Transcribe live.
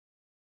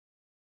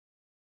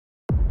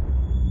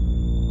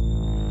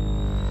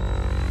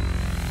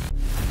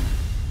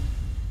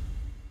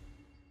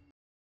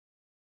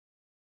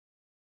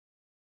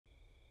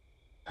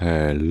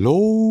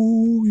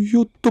Hello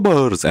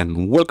YouTubers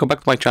and welcome back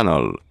to my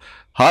channel.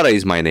 Hara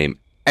is my name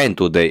and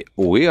today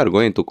we are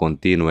going to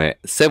continue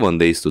 7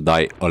 Days to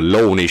Die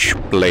alone-ish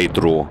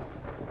playthrough.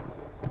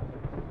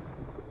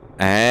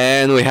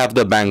 And we have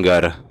the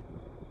banger.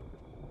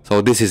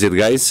 So this is it,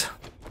 guys.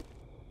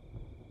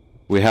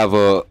 We have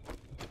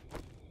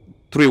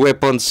 3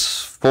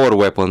 weapons, 4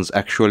 weapons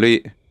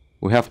actually.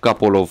 We have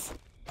couple of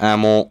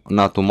ammo,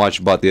 not too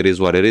much, but it is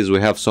what it is.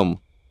 We have some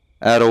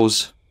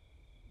arrows.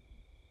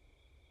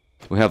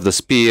 We have the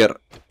spear,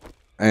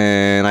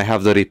 and I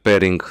have the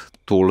repairing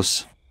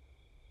tools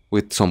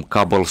with some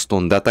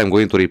cobblestone that I'm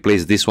going to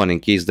replace this one in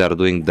case they are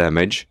doing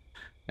damage,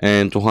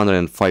 and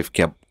 205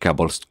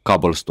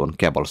 cobblestone.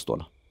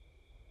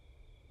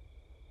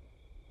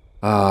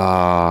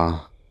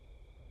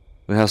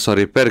 We have some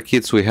repair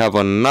kits. We have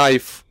a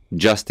knife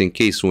just in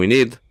case we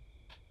need.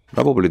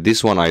 Probably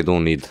this one I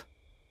don't need.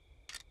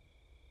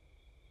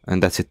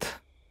 And that's it.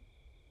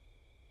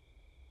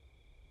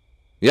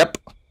 Yep.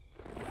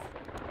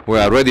 We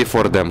are ready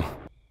for them.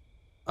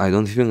 I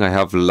don't think I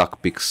have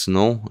lockpicks,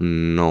 no?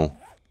 No.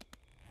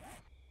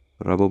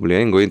 Probably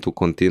I'm going to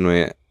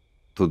continue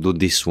to do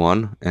this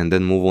one and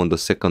then move on the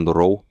second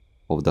row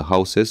of the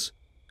houses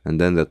and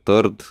then the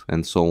third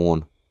and so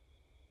on.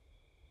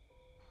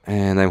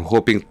 And I'm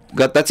hoping...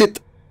 God, that's it!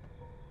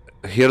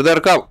 Here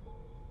they're come.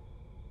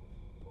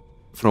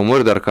 From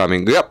where they're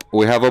coming? Yep,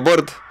 we have a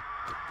bird.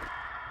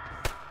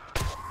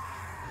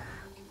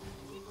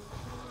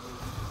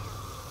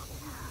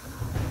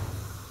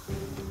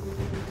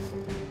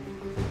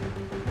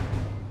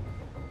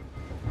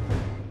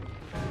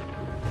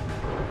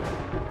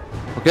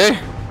 Okay.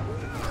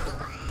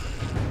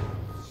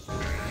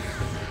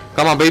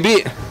 Come on,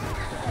 baby.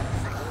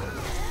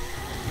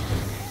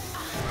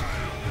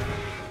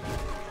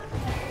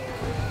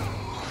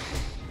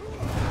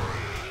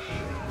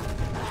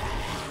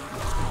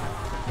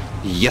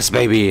 Yes,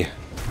 baby.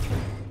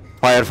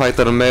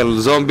 Firefighter male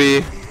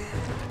zombie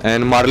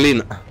and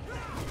Marlene.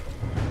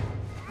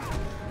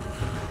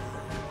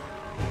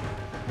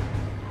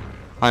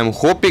 I'm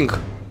hoping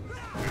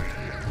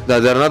that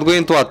they're not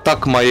going to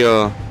attack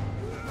my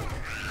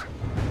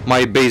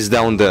my base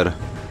down there.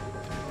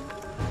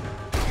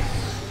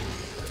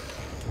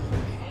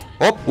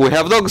 Oh, we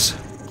have dogs.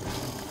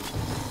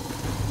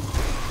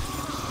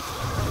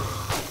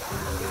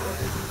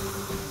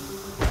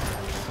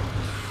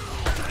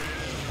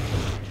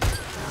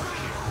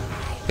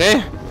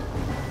 Okay.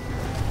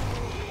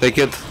 Take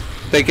it.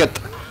 Take it.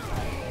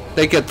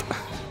 Take it.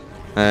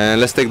 And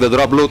let's take the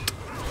drop loot.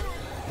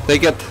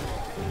 Take it.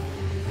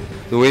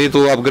 Do we need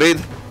to upgrade?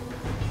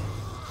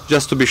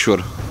 Just to be sure.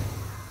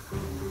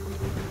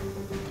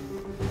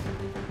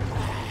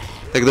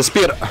 Take the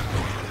spear.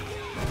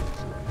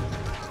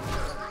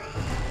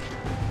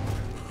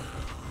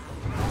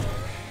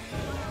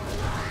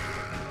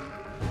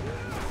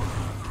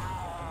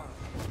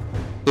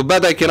 Too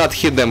bad I cannot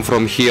hit them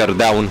from here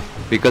down,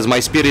 because my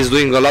spear is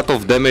doing a lot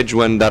of damage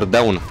when they're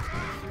down.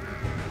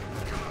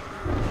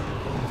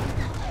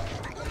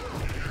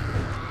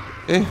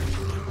 Okay.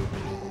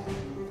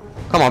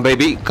 Come on,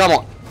 baby, come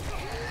on.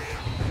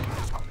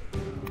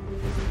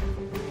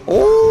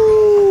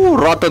 Oh,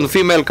 rotten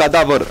female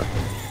cadaver.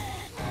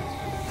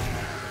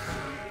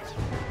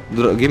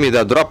 Give me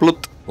that drop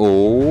loot.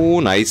 Oh,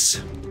 nice.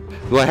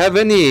 Do I have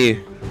any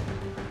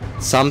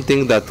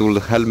something that will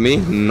help me?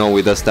 No,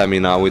 with the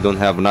stamina we don't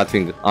have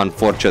nothing,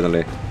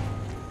 unfortunately.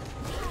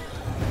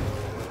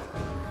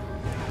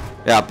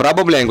 Yeah,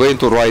 probably I'm going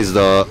to rise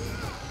the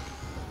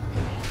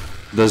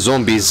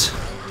zombies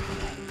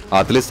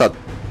at least at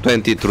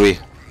 23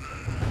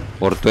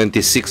 or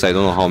 26. I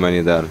don't know how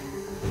many there.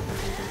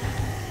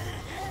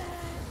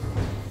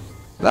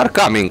 They're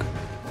coming.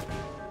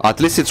 At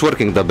least it's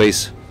working, the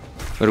base.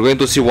 We're going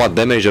to see what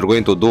damage they're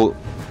going to do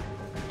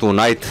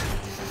tonight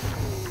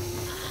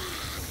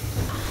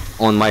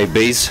on my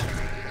base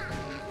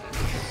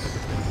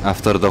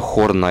after the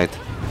Horde Night.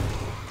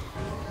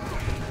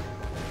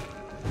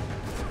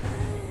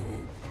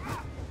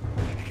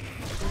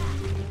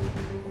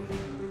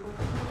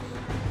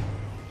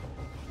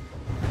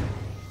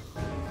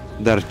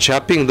 They're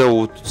chopping the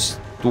woods.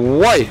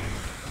 Why?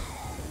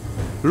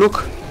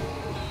 Look.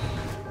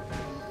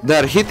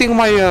 They're hitting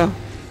my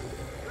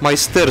my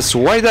stairs.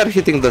 Why they're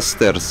hitting the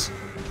stairs?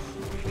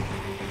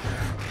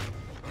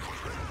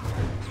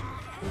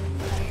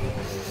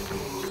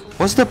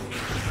 What's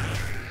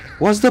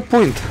the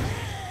point?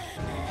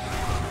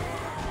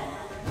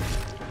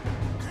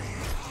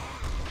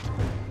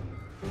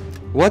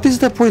 What is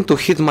the point to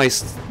hit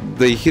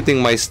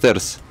hitting my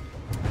stairs?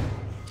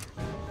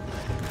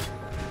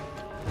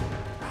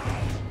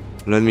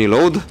 Let me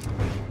load.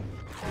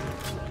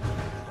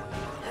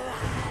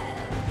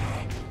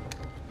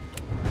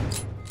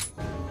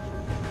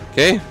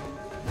 Okay.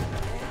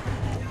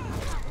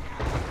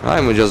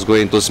 I'm just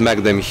going to smack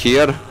them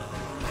here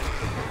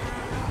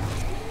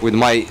with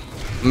my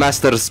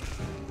master's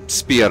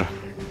spear.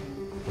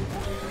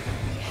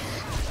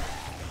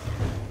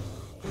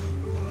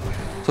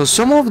 So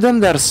some of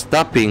them they're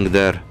stopping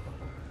there.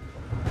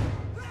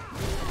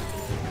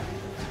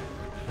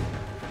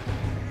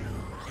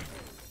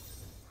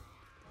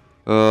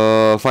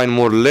 Find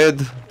more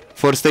lead.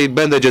 First aid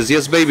bandages,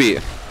 yes baby.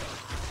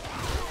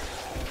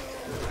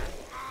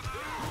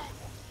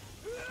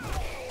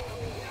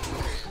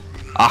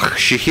 Ah,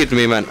 she hit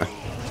me, man.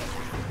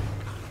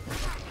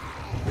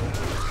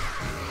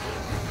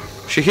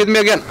 She hit me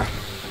again.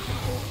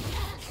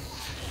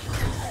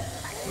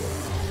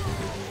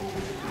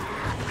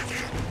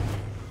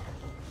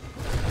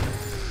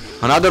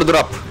 Another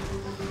drop.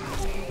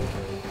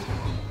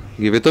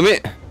 Give it to me.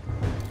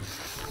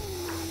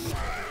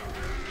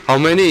 How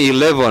many?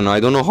 11.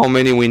 I don't know how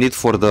many we need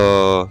for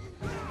the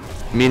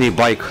mini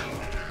bike.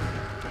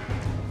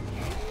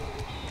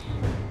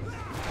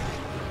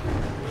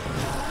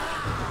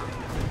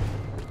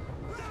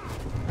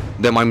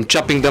 Them, I'm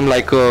chopping them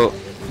like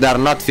they are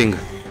nothing.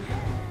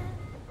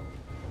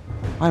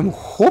 I'm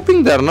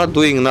hoping they're not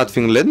doing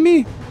nothing. Let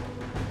me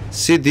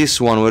see this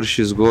one, where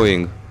she's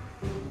going.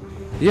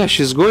 Yeah,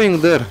 she's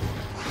going there.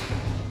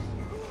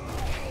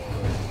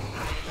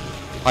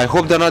 I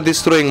hope they're not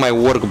destroying my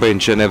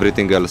workbench and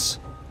everything else.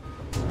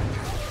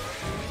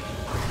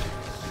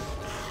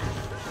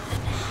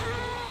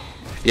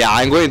 Yeah,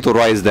 I'm going to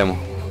rise them.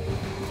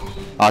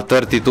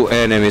 32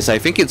 enemies. I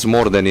think it's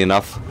more than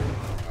enough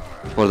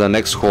for the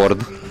next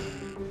horde.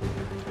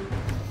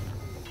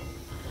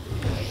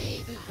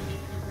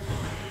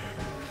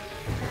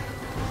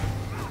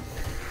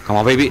 Come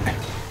on, baby.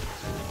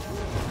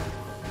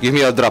 Give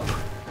me a drop.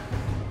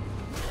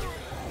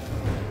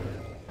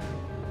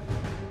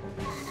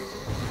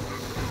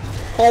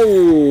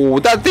 Oh,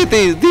 that it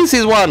is. This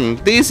is one.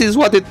 This is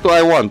what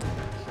I want.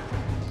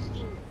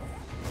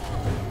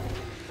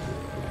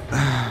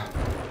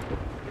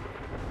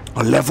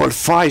 A level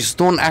 5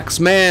 stone axe,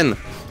 man.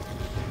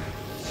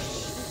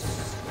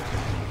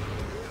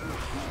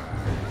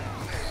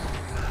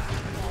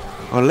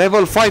 A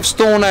level 5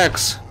 stone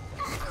axe.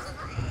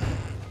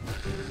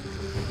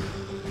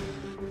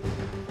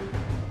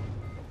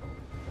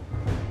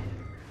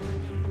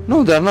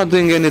 No, they're not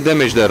doing any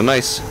damage there.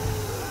 Nice.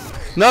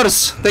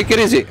 Nurse, take it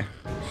easy.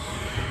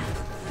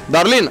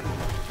 Darlene.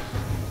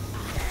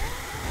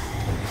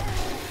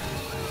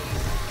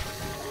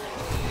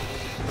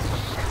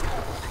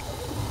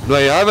 Do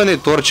I have any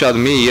torch at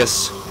me?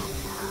 Yes.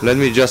 Let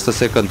me just a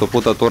second to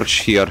put a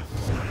torch here.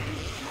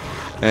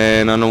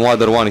 And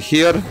another one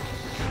here.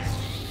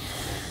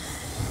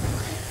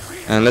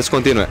 And let's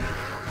continue.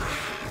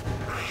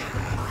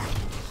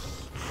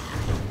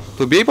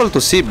 To be able to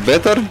see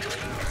better.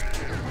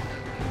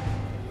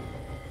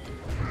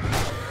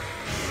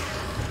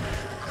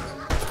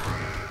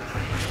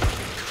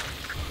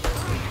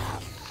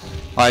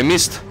 I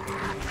missed.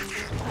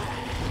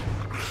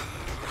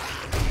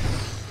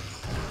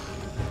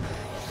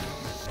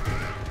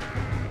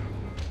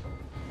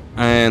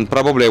 And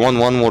probably I want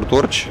one more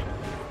torch.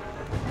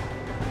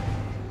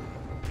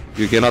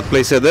 You cannot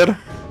place it there.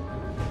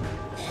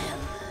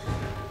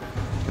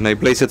 Can I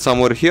place it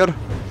somewhere here?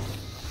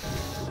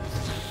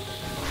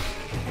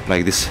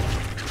 Like this.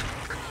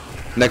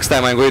 Next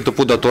time I'm going to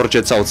put the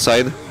torches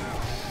outside.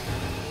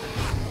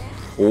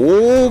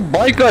 Oh,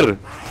 biker!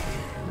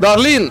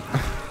 Darlene!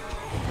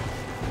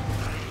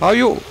 How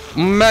you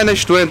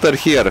managed to enter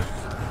here?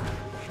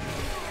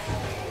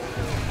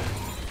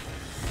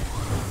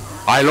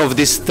 I love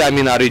this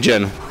stamina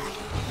regen.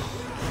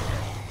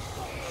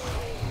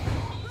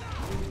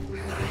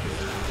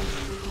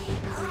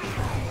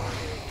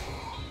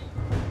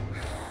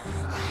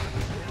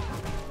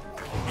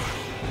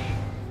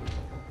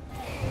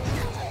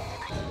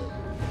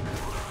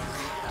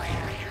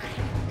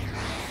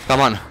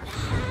 Come on.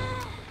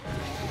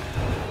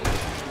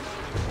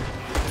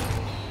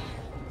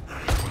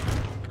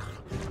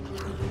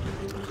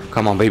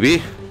 Come on,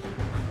 baby.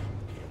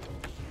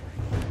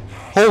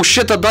 Oh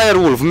shit, a dire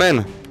wolf,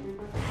 man.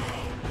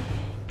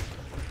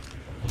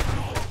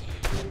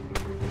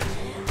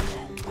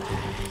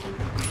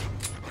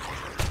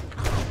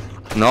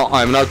 No,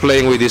 I'm not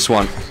playing with this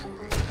one.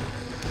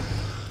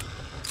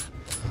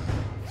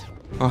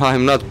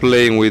 I'm not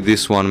playing with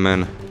this one,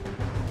 man.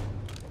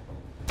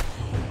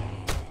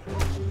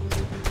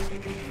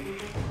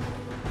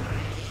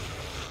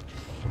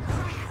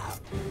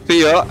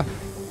 See ya.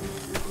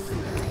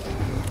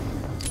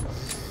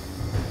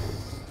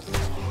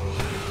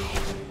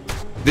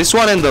 This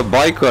one and the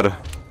biker,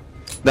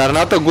 they're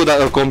not a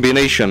good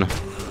combination.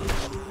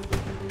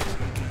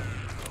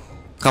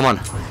 Come on.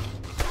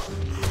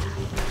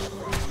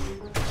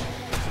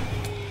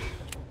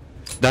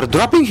 They're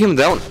dropping him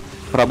down.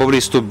 Probably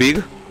it's too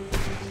big.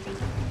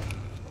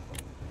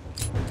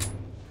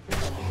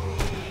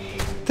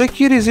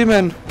 Take it easy,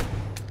 man.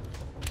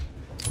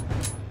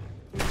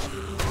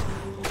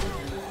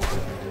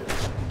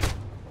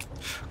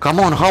 Come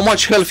on, how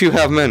much health you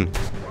have, man?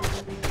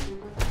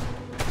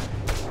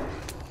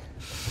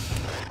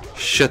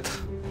 Shit.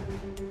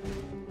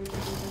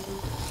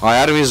 My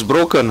arm is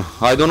broken.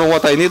 I don't know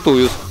what I need to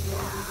use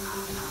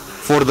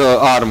for the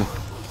arm.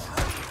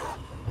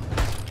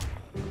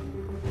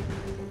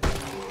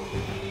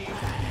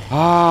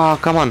 Ah,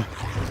 come on.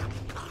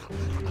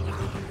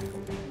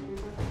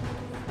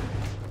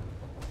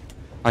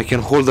 I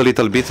can hold a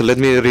little bit. Let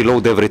me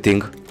reload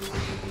everything.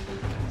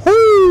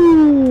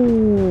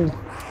 Woo!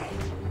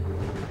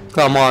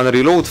 Come on,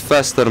 reload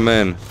faster,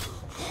 man.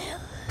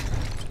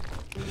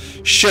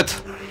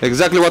 Shit!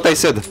 Exactly what I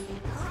said.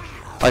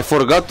 I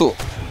forgot to...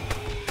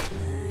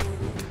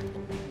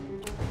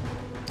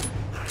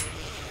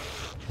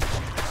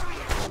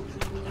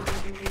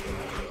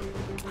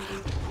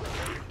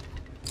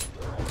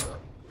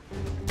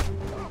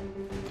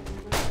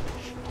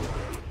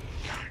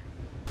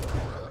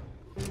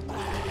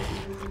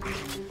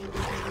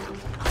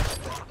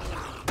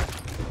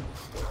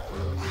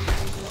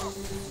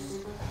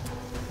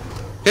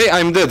 Hey,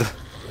 I'm dead.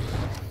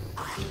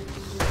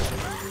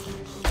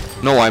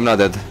 No, I'm not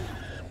dead.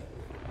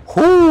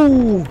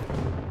 Whoo!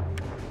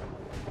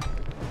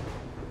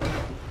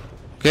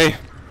 Okay.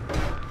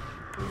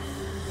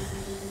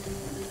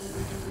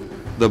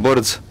 The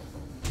birds.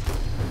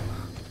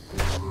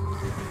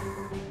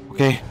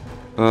 Okay.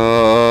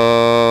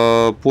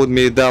 Put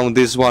me down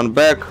this one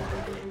back.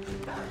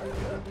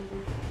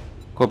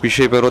 Copy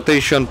shape and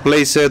rotation.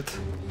 Place it.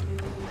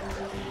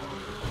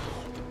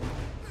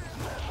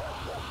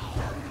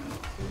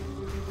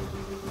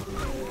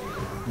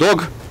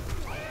 Dog.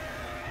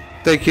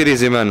 Take it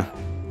easy, man.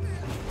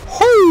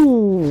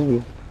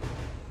 Whoo!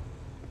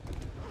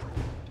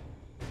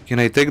 Can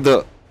I take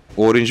the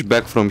orange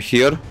back from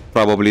here?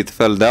 Probably it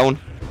fell down.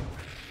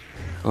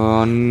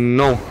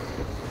 No.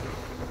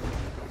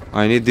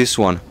 I need this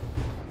one.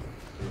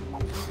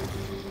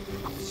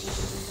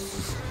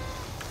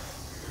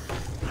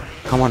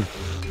 Come on.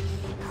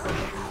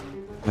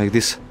 Like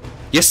this.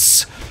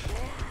 Yes!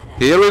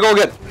 Here we go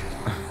again.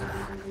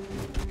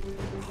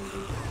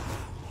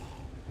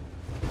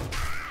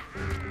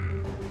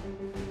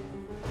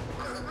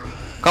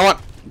 Come on.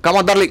 Come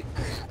on, darling.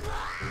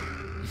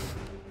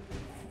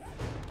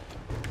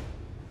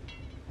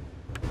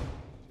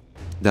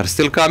 They're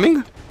still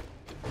coming?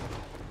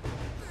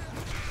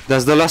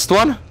 That's the last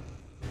one?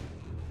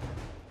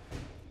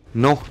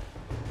 No.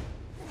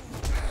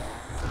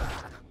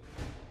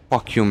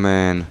 Fuck you,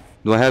 man.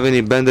 Do I have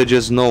any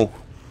bandages? No.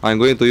 I'm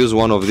going to use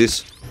one of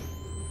these.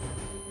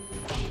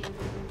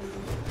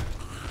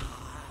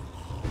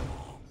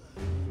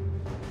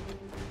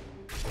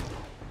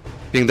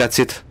 I think that's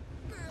it.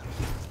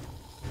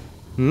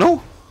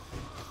 No.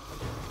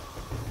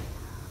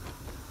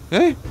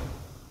 Hey.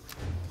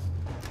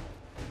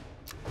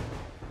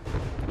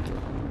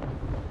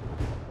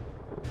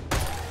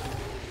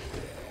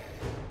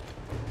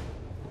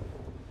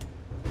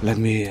 Let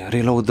me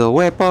reload the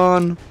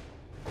weapon.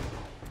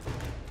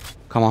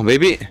 Come on,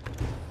 baby.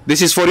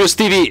 This is for you,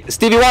 Stevie.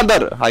 Stevie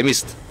Wonder. I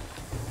missed.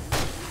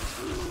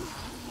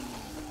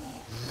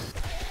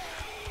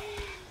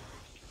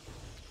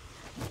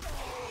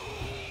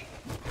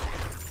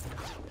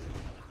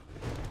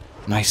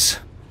 Nice.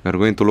 We're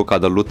going to look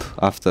at the loot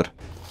after.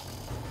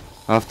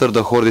 After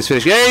the horde is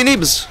finished. Hey,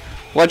 Nibs!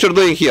 What you're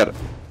doing here?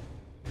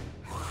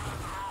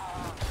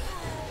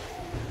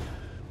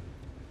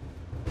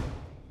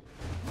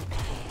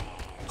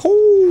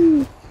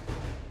 Ooh.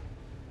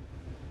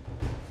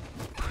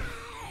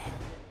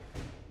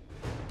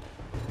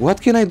 What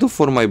can I do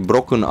for my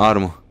broken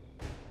arm?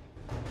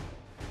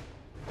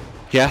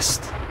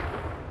 Cast.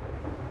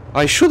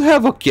 I should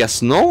have a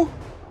cast, no?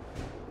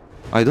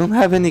 I don't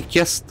have any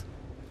cast.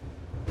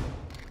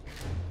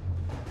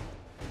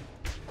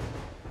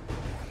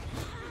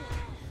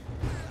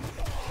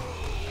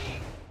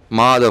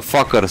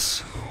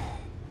 Motherfuckers.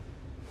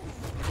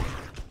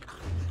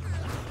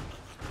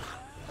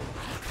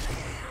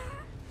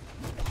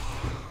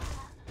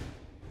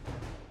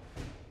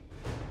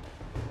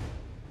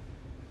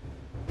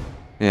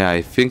 Yeah,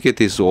 I think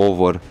it is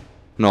over.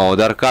 No,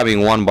 they're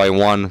coming one by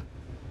one.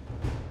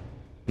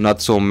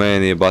 Not so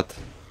many, but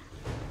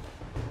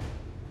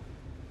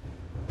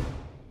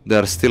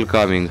they're still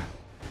coming.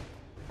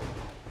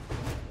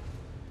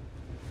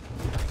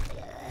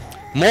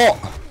 Mo!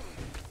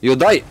 You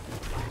die!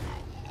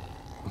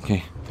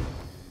 Okay.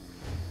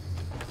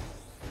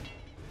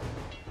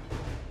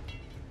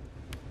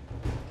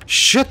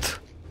 Shit!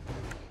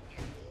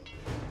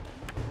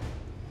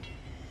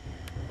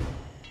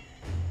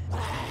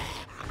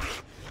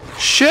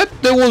 Shit,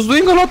 they was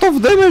doing a lot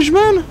of damage,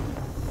 man!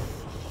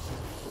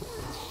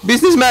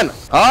 Businessman!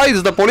 Ah,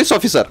 it's the police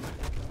officer!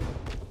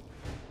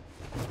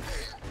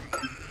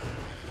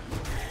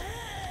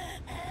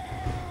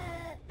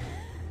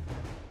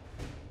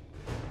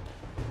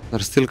 They're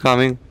still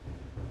coming.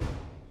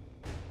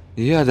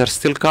 Yeah, they're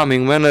still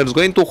coming, man. It's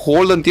going to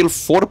hold until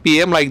 4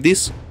 PM like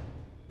this.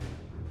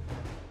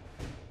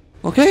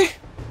 Okay.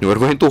 We're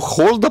going to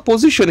hold the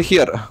position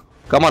here.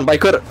 Come on,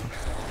 biker.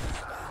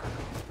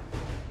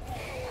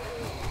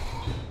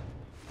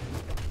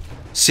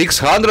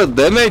 600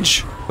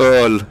 damage?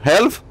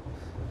 Health?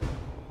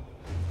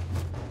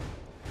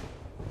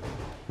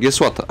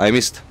 Guess what? I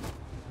missed.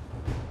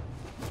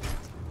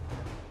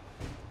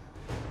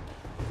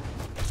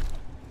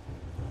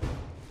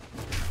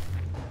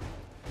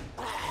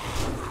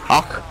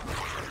 Fuck.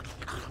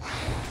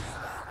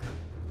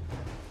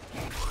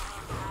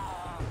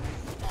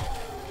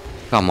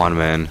 Come on,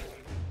 man.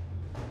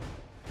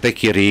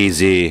 Take it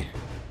easy.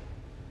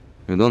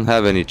 You don't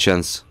have any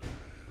chance.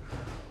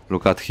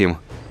 Look at him.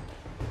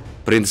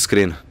 Print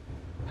screen.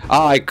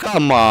 Ay,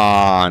 come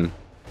on!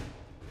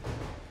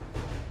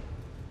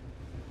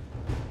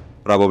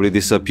 Probably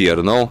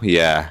disappear, no?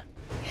 Yeah.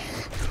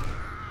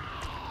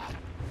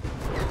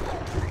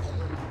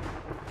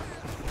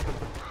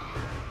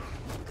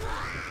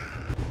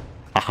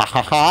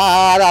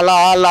 La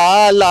la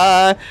la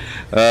la.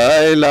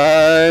 Ay,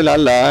 la la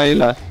la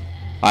la.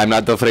 I'm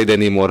not afraid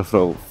anymore.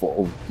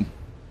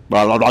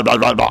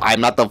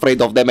 I'm not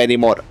afraid of them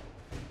anymore.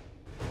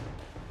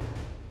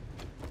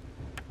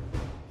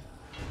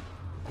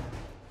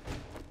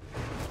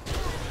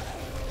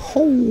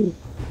 Oh.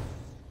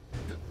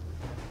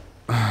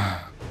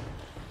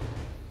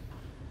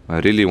 I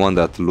really want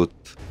that loot.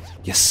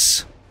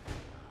 Yes.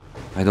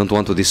 I don't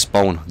want to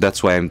despawn.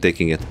 That's why I'm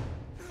taking it.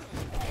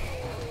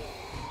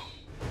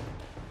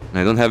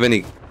 I don't have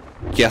any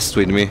cast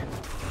with me.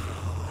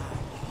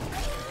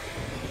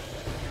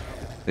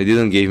 They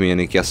didn't give me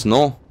any cast.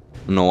 No?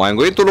 No, I'm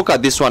going to look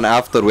at this one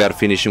after we are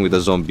finishing with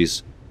the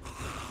zombies.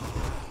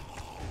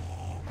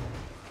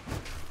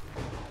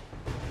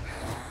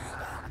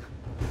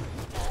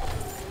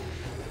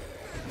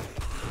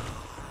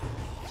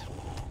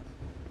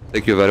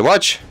 Thank you very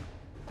much.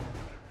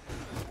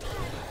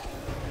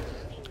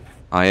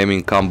 I am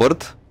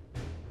encumbered.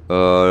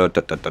 I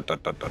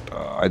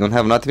don't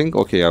have nothing.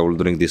 Okay, I will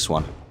drink this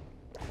one.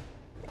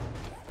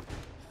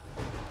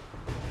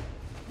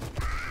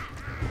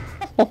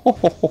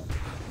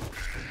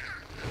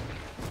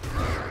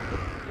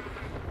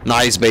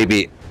 Nice,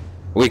 baby.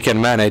 We can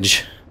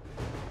manage.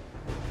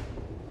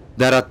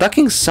 They're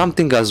attacking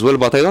something as well,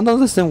 but I don't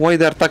understand why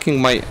they're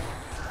attacking my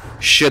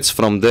shits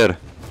from there.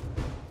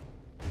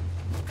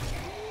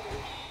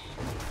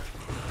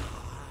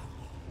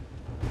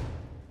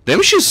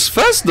 Damn, she's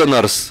fast, the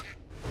nurse.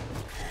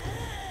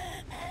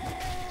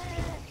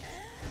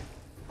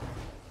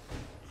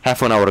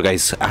 Half an hour,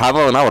 guys. Half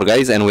an hour,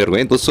 guys, and we're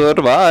going to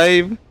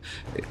survive.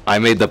 I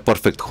made the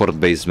perfect horde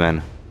base,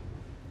 man.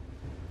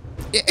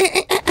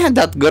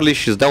 That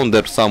girlish is down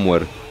there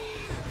somewhere.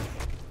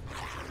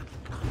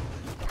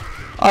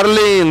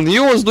 Arlene,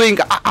 you was doing...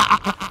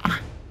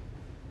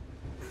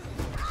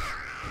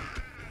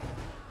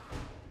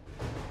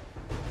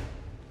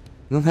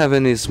 Don't have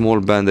any small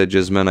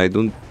bandages, man. I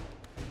don't...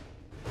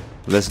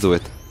 Let's do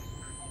it.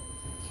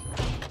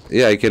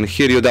 Yeah, I can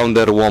hear you down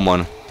there,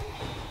 woman.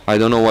 I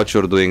don't know what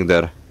you're doing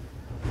there.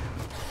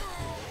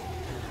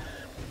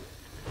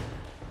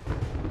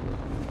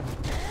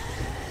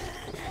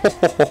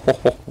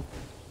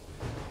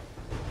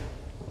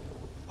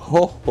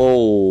 Ho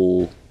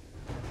ho.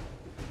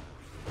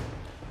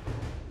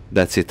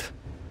 That's it.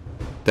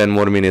 10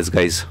 more minutes,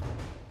 guys.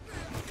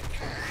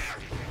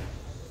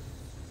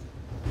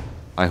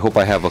 I hope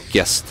I have a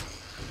cast.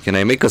 Can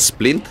I make a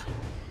splint?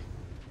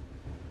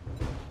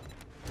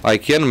 I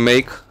can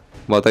make,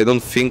 but I don't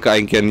think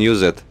I can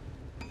use it.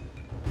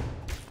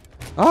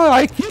 Ah,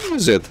 I can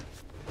use it.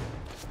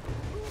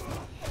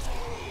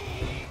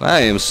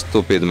 I am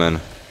stupid, man.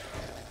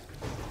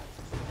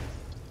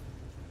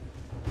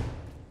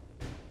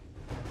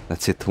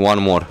 That's it, one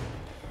more.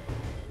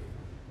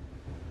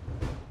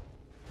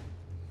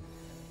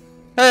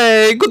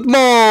 Hey, good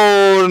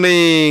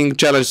morning!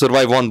 Challenge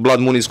survive 1 blood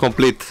moon is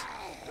complete.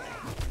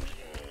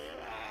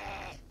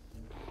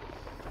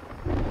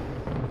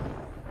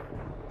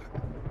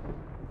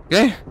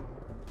 Okay.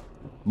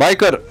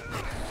 Biker.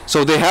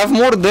 So they have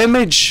more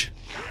damage.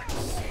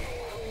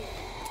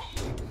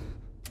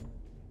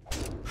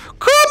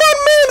 Come on,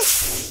 man!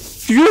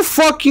 You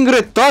fucking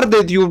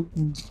retarded, you...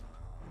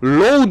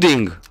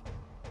 Loading.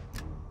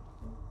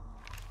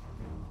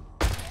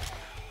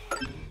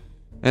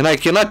 And I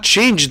cannot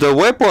change the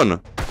weapon.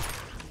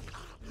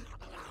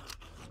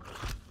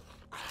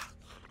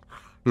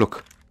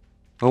 Look.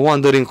 A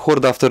wandering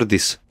horde after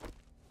this.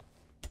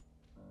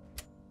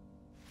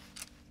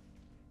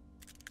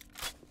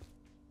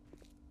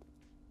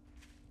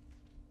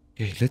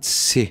 Okay, let's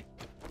see.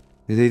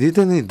 They did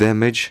any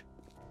damage?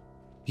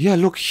 Yeah,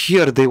 look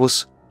here. They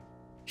was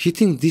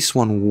hitting this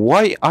one.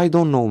 Why? I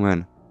don't know,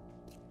 man.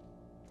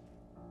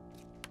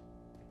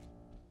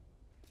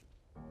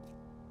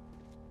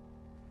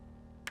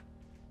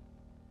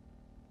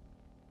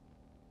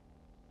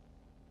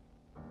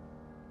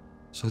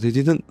 So they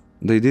didn't...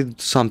 They did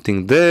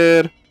something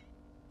there.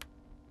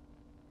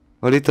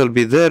 A little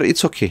bit there.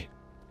 It's okay.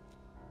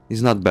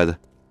 It's not bad.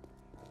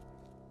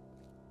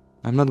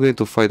 I'm not going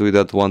to fight with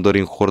that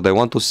wandering horde. I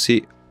want to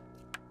see...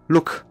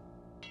 Look.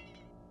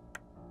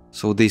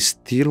 So they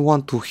still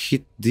want to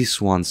hit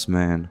these ones,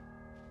 man.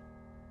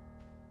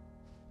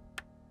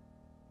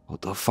 How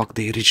the fuck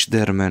they reached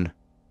there, man?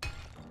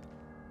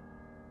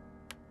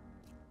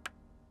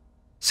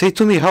 Say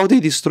to me how they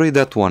destroyed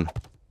that one.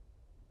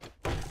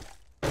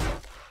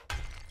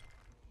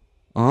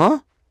 Huh?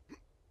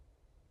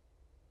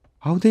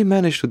 How they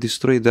managed to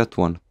destroy that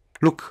one?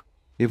 Look,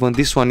 even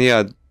this one,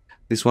 yeah,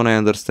 this one I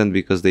understand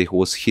because they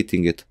was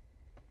hitting it.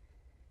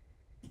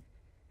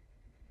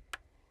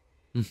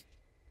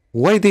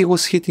 Why they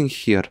was hitting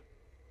here?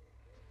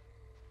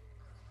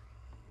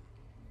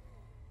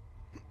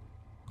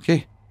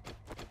 Okay.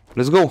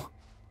 Let's go.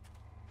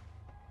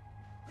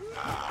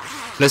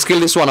 Let's kill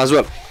this one as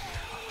well.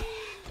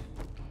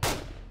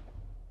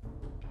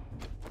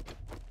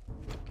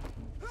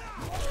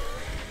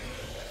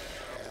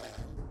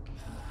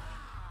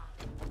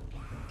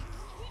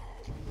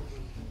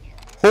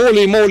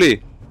 Holy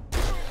moly!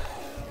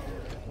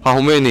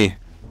 How many?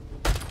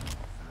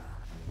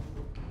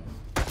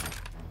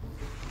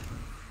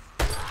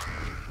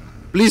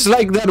 Please,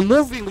 like they're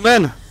moving,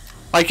 man.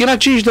 I cannot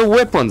change the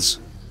weapons.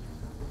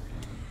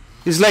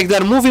 It's like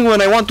they're moving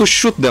when I want to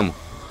shoot them.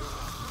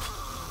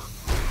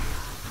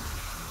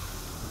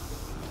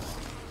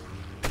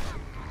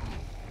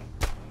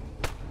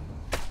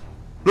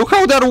 Look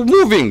how they're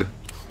moving.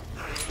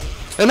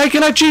 And I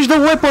cannot change the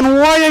weapon.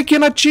 Why I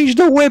cannot change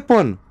the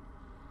weapon?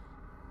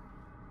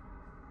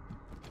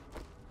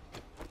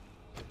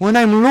 When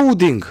I'm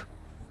loading.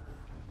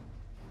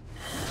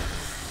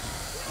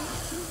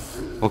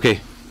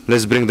 Okay,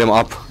 let's bring them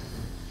up.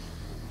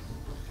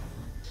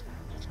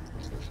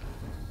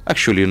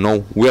 Actually,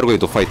 no, we are going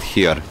to fight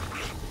here.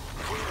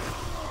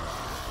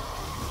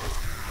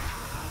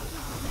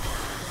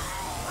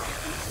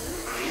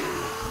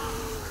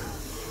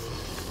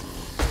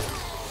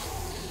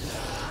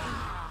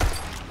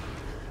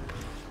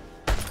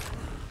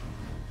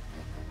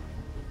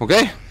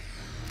 Okay.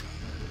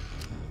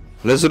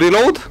 Let's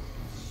reload.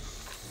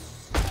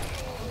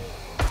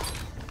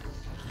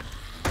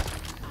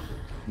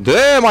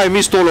 Damn, I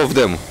missed all of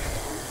them.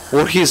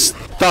 Or he's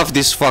tough,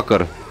 this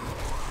fucker.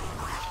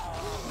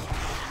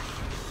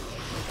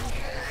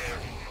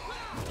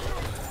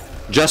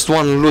 Just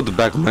one loot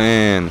back,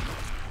 man.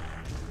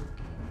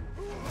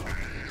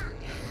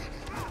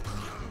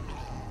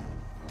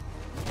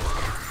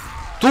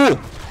 Two!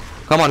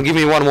 Come on, give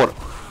me one more.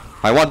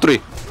 I want three.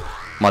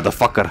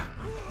 Motherfucker.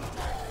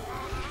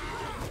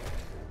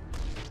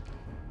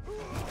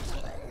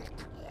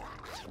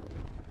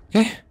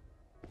 Okay.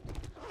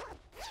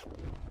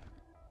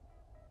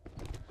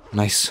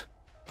 Nice.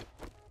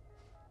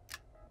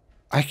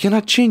 I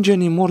cannot change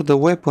anymore the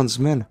weapons,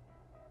 man.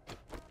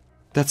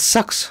 That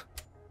sucks.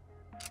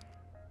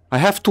 I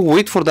have to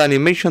wait for the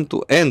animation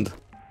to end.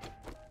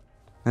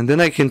 And then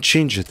I can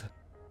change it.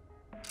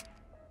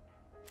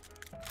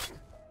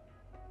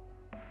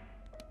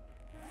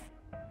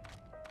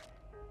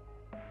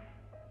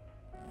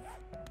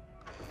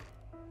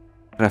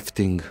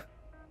 Crafting.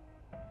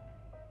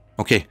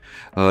 Okay,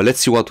 let's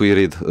see what we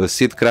read.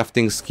 Seed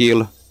crafting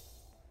skill.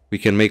 We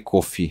can make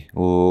coffee.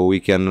 We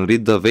can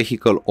read the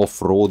vehicle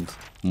off-road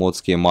mod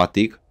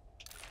schematic.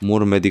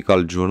 More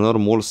medical journal.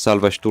 More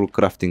salvage tool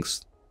crafting.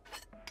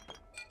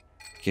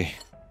 Okay.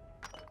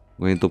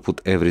 We're going to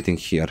put everything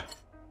here.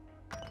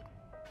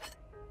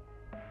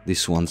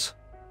 These ones.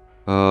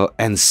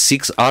 And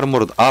 6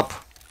 armored up.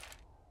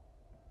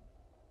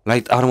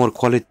 Light armor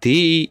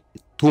quality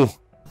 2.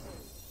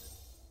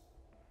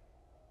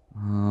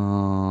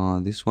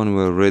 This one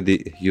we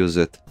already use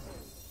it.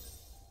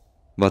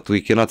 But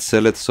we cannot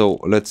sell it, so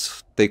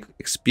let's take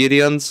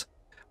experience.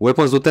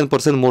 Weapons do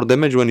 10% more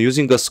damage when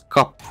using a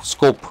scope.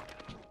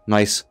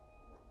 Nice.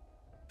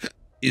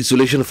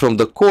 Insulation from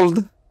the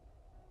cold.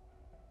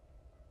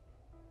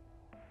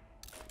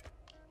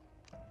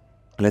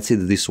 Let's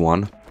hit this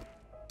one.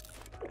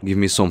 Give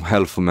me some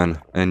health,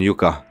 man. And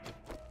Yuka.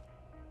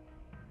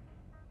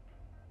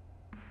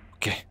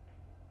 Okay.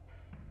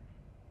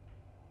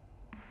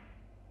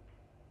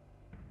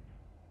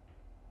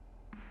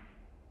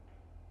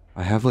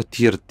 I have a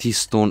tier T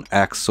stone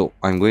axe, so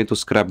I'm going to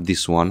scrap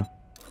this one.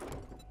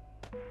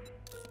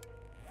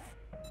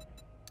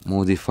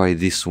 Modify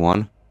this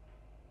one.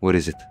 Where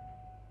is it?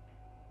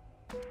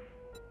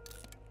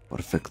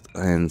 Perfect.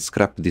 And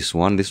scrap this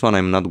one. This one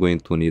I'm not going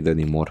to need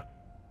anymore.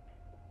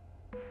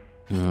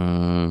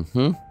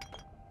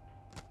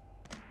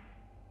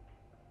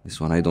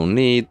 This one I don't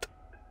need.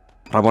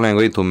 Probably I'm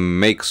going to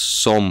make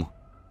some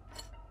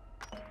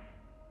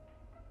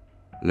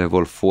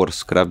level 4.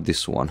 Scrap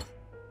this one.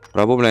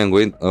 Probably I'm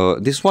going...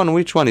 this one,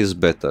 which one is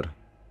better?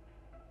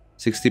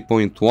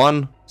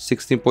 60.1,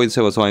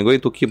 16.7. So I'm going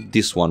to keep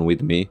this one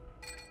with me.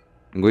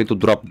 I'm going to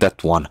drop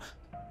that one.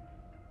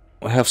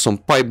 I have some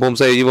pipe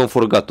bombs. I even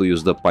forgot to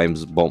use the pipe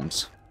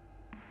bombs.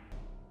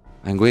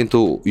 I'm going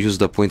to use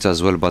the points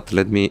as well, but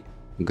let me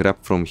grab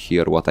from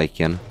here what I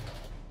can.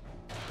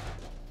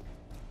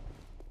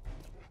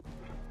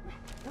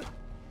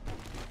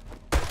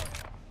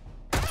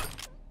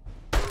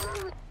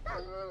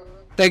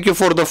 Thank you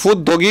for the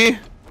food, doggy.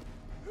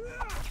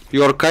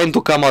 You're kind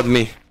to come at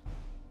me.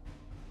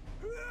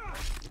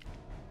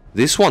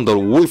 This one, the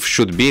wolf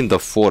should be in the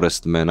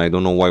forest, man. I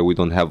don't know why we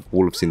don't have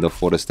wolves in the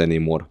forest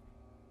anymore.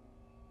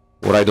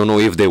 Or I don't know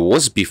if there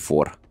was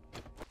before.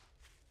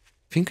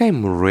 I think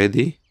I'm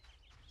ready.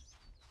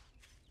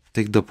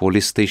 Take the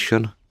police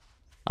station.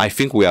 I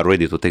think we are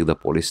ready to take the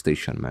police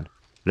station, man.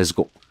 Let's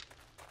go.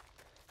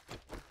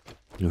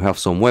 You have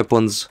some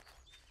weapons.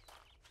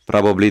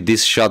 Probably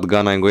this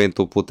shotgun I'm going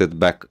to put it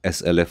back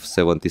SLF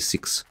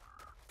 76.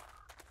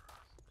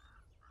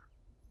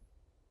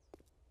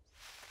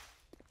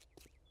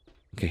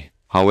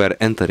 how we are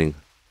entering.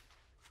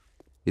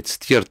 It's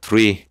tier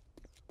 3.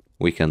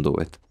 We can do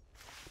it.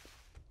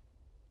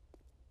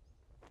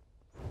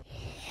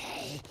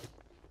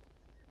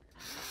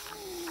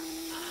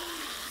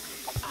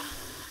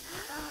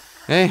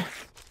 Hey,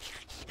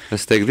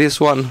 let's take this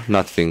one.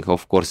 Nothing.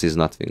 Of course, it's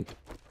nothing.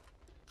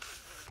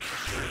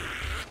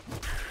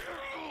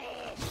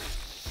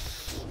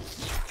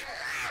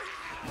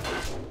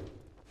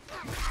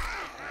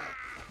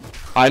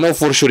 I know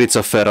for sure it's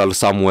a feral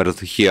somewhere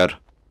here.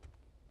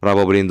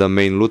 Probably in the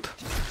main loot.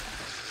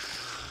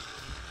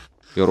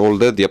 You're all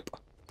dead? Yep.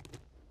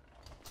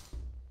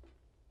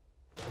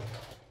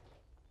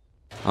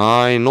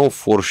 I know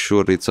for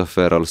sure it's a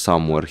feral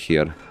somewhere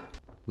here.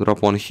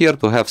 Drop on here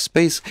to have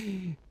space.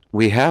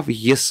 We have,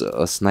 yes,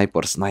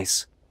 snipers.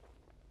 Nice.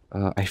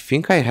 I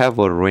think I have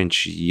a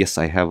wrench. Yes,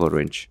 I have a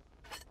wrench.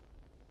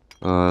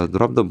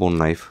 Drop the bone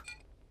knife.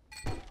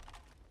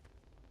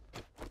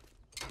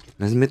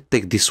 Let me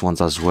take these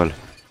ones as well.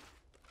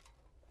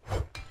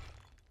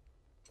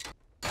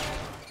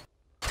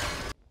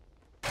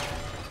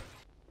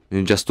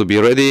 And just to be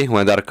ready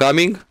when they're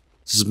coming,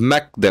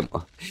 smack them.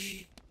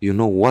 You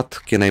know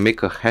what? Can I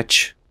make a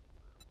hatch?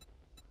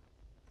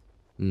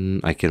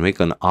 I can make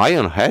an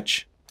iron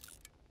hatch?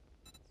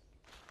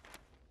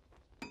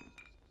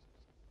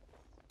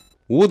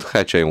 Wood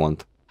hatch I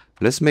want.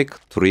 Let's make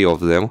 3 of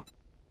them.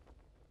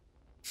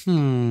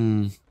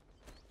 And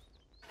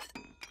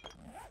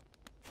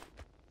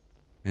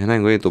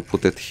I'm going to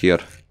put it here.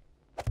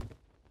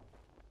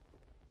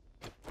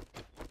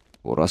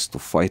 For us to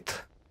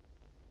fight.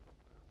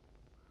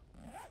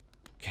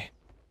 Okay.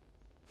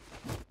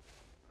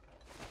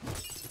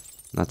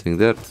 Nothing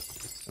there.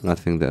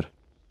 Nothing there.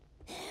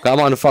 Come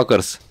on,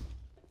 fuckers.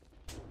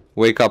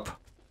 Wake up.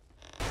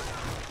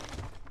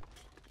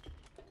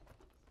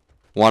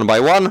 1 by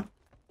 1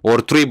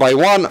 or 3 by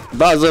 1,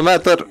 doesn't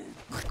matter.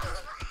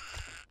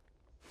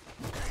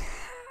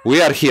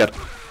 We are here.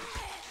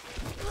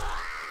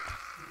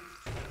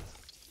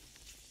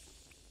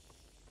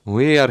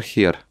 We are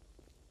here.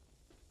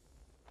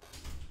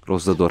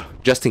 Close the door,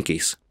 just in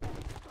case.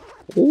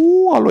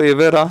 Ooh, aloe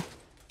vera.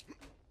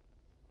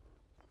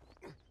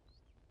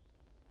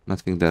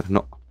 Nothing there,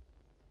 no.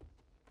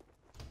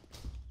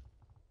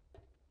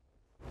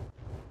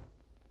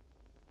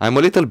 I'm a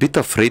little bit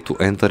afraid to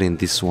enter in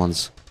these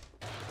ones.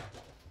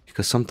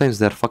 Because sometimes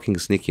they're fucking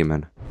sneaky,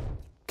 man.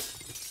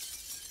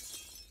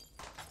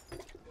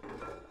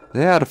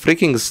 They are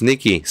freaking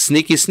sneaky.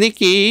 Sneaky,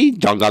 sneaky.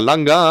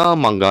 Jangalanga,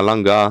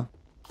 mangalanga.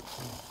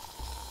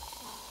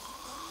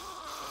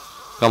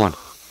 Come on.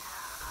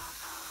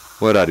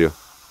 Where are you?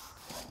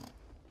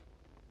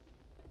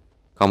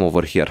 Come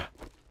over here.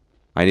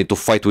 I need to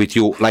fight with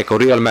you like a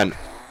real man.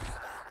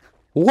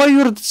 Why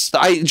you're...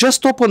 I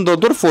just opened the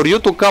door for you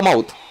to come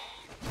out.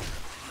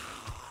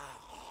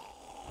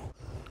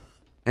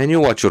 And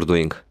you what you're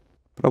doing?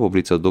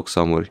 Probably it's a dog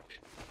somewhere.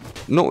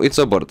 No, it's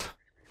a bird.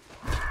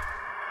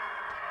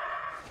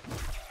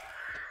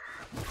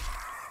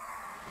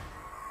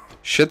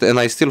 Shit, and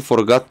I still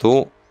forgot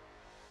to...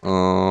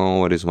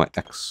 where is my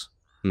axe?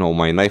 No,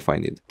 my knife I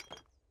need.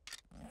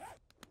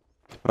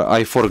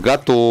 I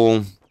forgot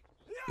to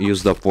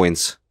use the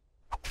points.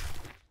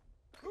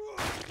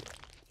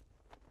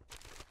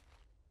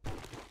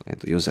 I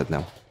need to use it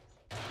now.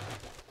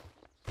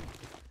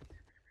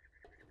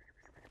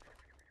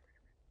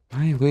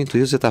 I'm going to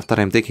use it after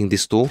I'm taking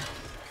these 2.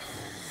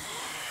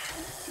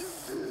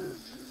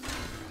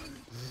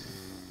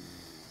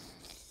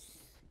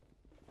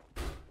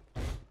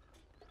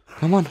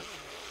 Come on.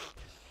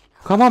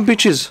 Come on,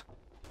 bitches.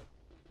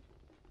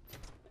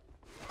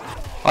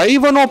 I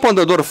even opened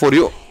the door for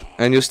you.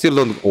 And you still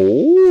don't...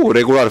 Oh,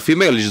 regular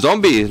female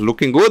zombie.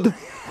 Looking good.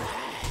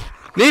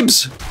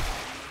 Nibs.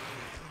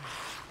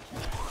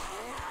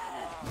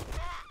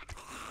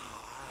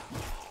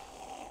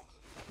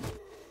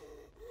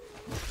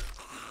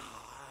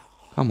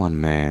 Come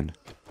on, man.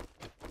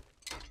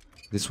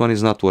 This one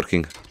is not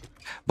working.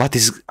 But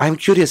I'm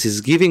curious, it's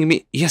giving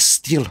me... Yes,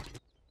 still.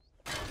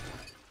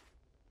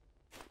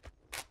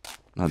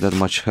 Not that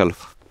much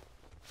health.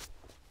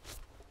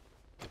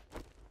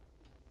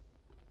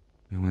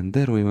 We went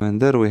there, we went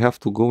there. We have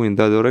to go in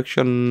that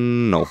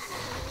direction. No.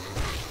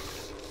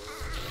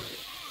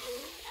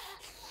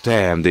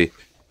 Damn, the...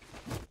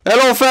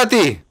 Hello,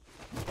 fatty!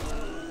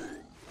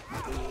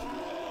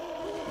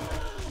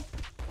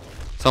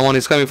 Someone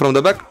is coming from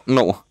the back?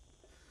 No.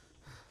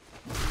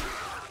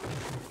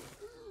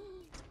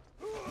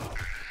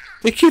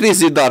 Take it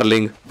easy,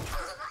 darling.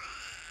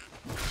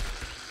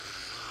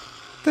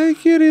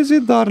 Take it easy,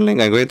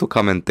 darling. I'm going to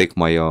come and take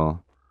my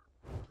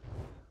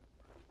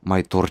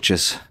my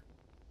torches.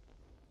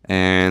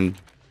 And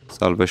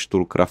salvage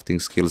tool crafting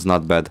skills,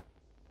 not bad.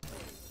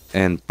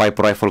 And pipe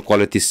rifle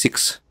quality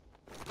 6.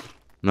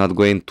 Not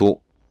going to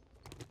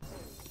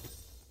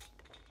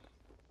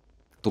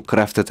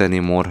craft it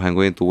anymore. I'm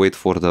going to wait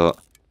for the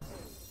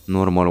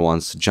normal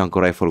ones. Junk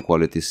rifle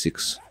quality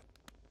 6.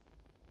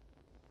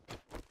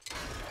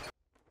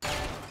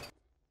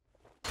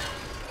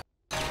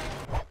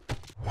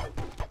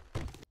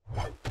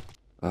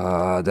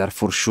 There are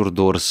for sure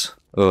doors.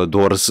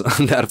 Doors.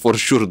 There are for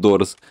sure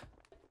doors.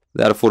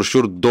 There are for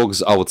sure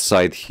dogs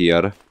outside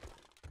here.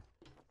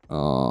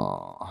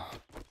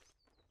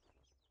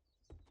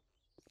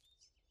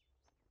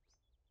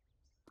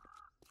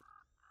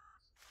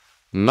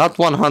 Not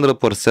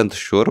 100%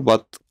 sure,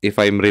 but if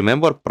I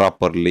remember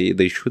properly,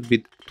 they should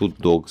be two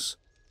dogs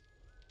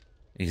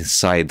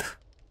inside.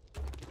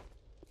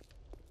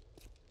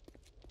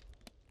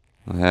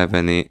 Do I have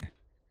any?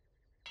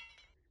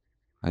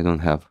 I don't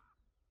have.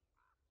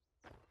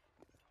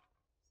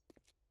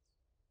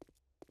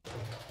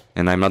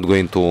 And I'm not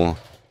going to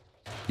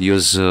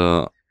use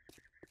the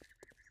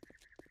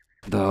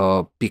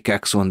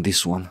pickaxe on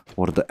this one,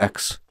 or the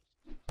axe.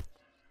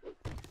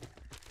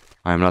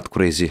 I'm not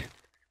crazy.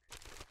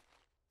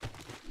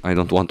 I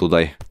don't want to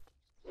die.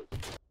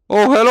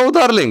 Oh, hello,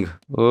 darling.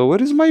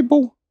 Where is my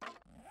bow?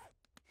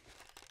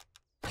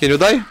 Can you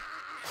die?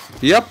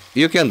 Yep,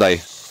 you can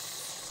die.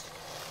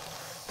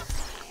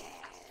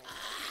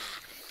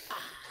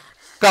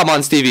 Come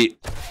on, Stevie.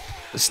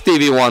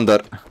 Stevie Wonder.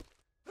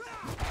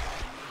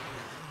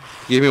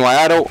 Give me my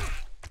arrow.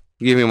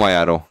 Give me my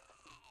arrow.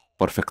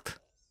 Perfect.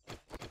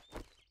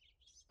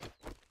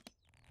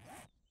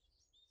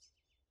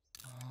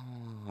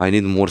 I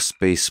need more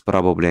space.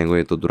 Probably I'm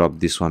going to drop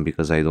this one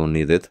because I don't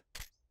need it.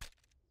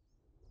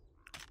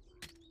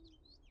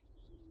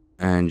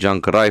 And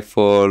junk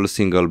rifle,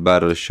 single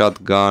barrel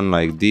shotgun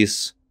like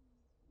this.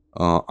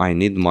 I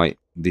need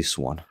this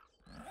one.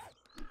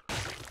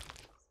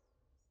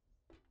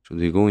 Should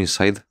we go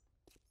inside?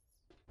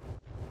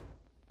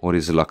 Or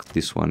is it locked?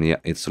 This one, yeah,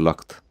 it's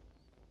locked.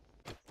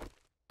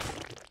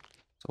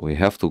 So we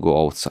have to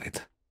go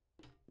outside.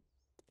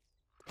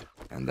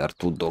 And there are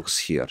two dogs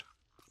here.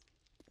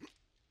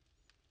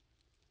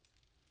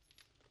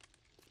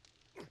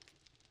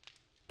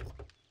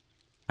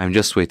 I'm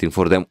just waiting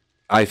for them.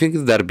 I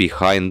think they're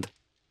behind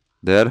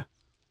there.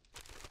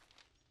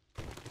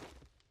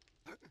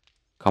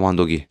 Come on,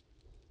 doggy.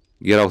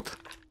 Get out.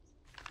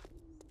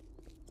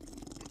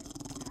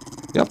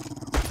 Yep.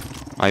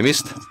 I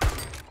missed.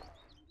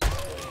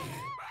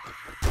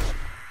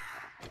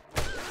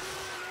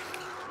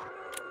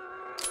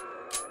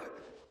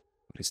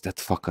 Where is that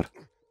fucker?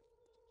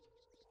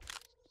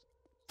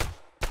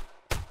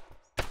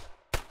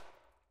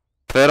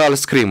 Feral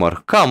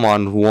Screamer. Come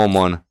on,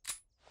 woman.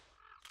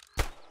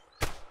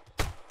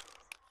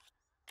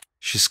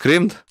 She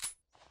screamed?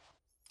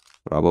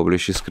 Probably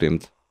she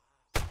screamed.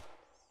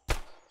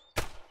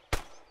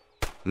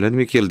 Let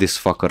me kill this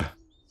fucker.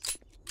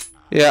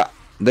 Yeah,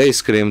 they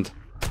screamed.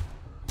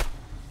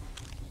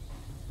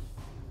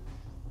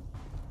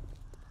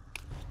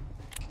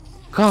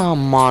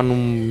 Come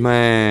on,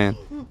 man.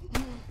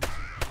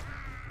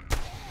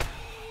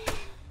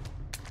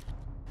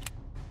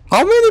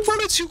 How many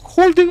bullets you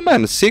holding,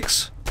 man?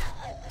 6?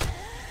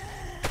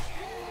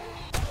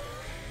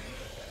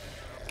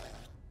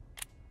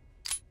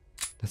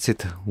 That's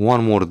it.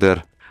 One more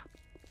there.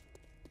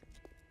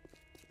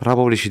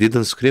 Probably she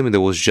didn't scream. It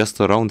was just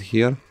around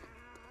here.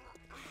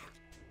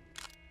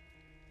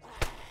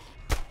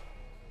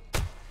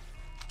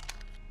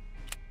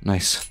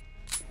 Nice.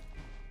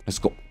 Let's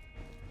go.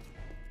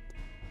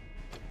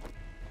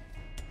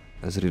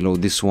 Let's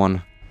reload this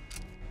one.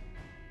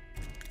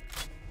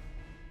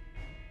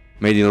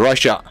 Made in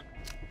Russia.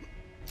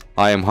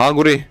 I am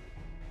hungry.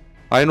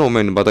 I know,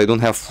 man, but I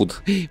don't have food.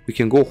 We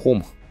can go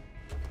home.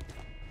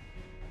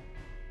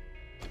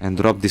 And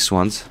drop these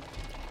ones.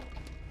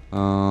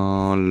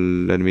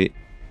 Let me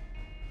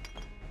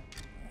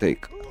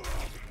take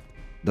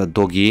the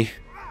doggy.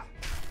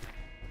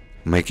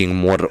 Making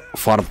more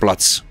farm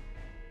plots.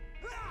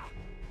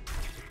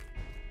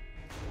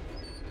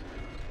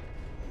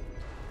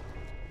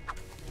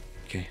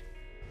 Okay.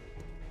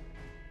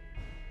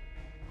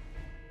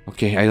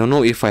 Okay, I don't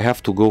know if I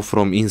have to go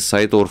from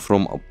inside or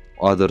from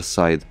other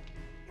side.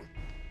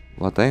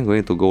 But I'm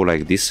going to go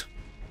like this.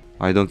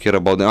 I don't care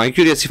about them. I'm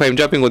curious if I'm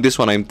jumping on this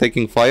one, I'm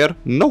taking fire.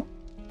 No.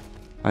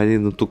 I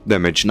didn't took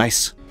damage.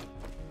 Nice.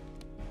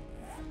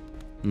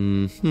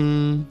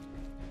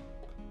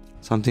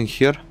 Something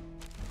here.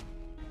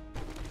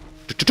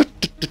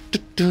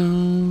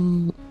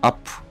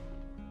 Up.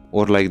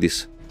 Or like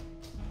this.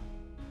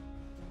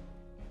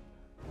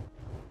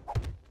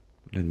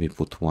 Let me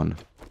put one.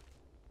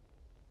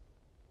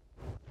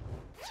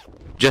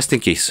 Just in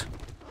case.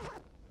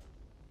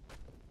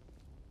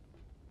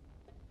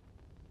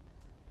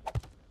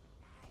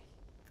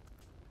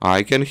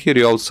 I can hear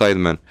you outside,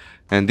 man.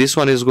 And this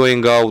one is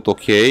going out,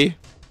 okay.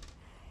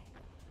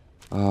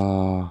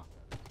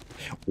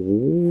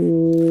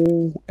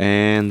 Ooh,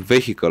 and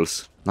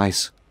vehicles.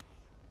 Nice.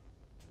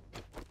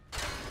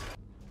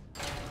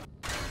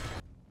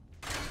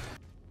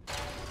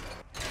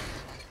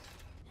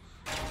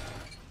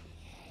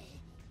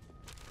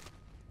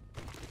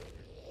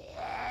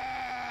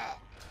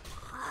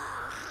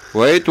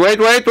 Wait,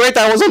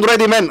 I wasn't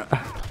ready, man.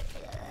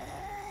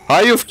 How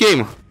you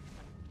came?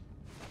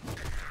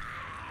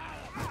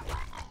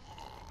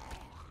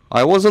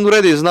 I wasn't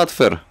ready, it's not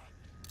fair.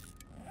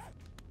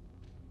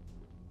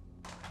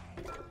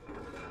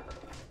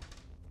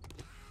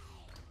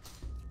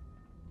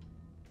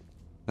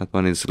 That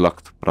one is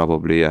locked,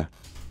 probably, yeah.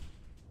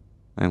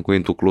 I'm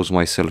going to close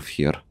myself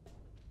here.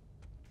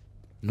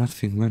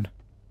 Nothing, man.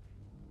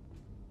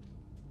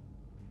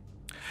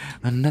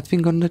 And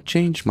nothing gonna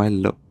change, my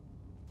love.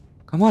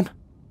 Come on.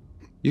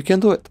 You can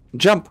do it.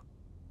 Jump.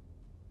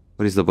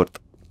 Where is the bird?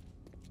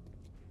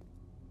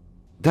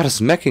 They're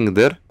smacking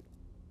there.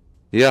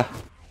 Yeah.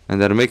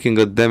 And they're making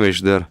a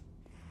damage there.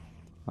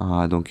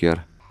 Ah, I don't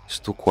care. It's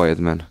too quiet,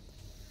 man.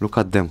 Look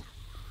at them.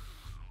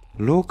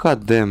 Look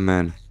at them,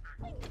 man.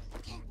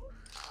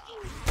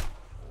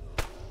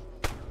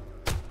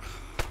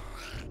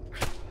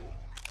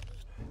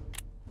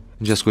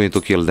 I'm just going to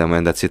kill them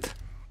and that's it.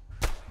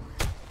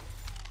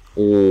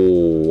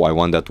 Oh, I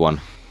want that one.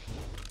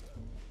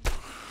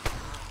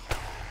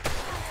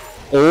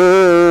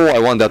 Oh, I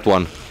want that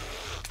one.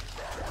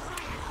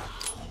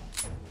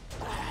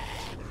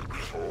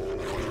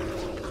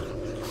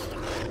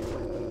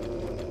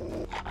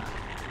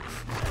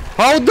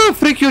 How the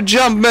freak you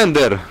jump, man,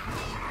 there?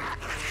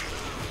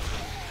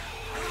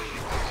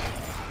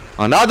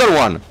 Another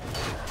one.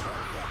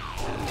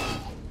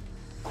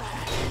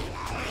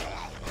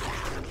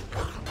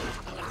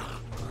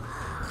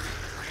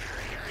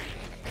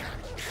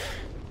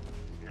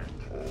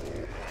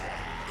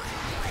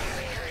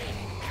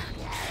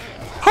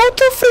 How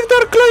the freak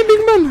they're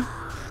climbing, man?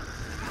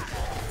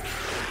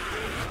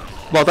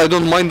 But I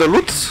don't mind the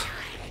loot.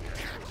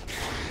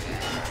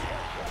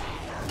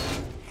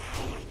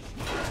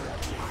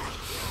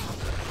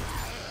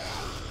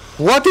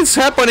 What is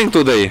happening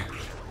today?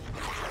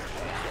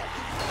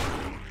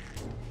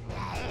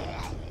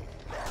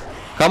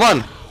 Come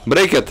on,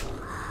 break it.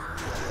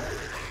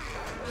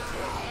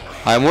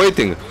 I'm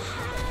waiting.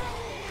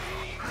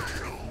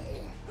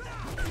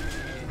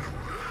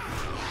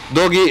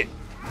 Doggy,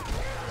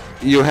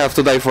 you have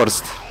to die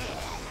first.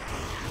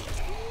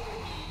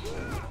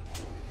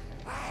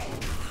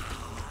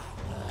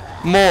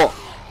 Mo,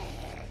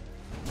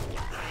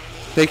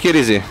 take it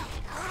easy.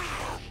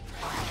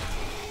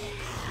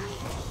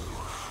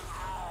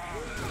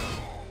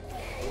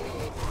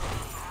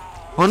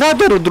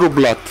 Another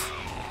drublat.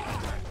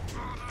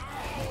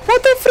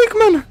 What the freak,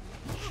 man?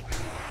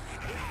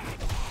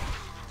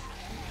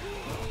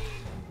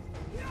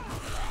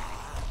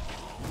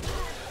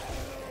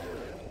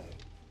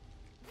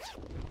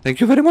 Thank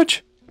you very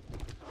much.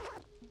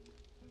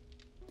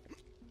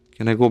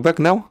 Can I go back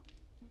now?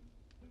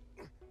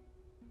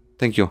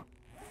 Thank you.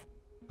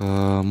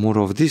 More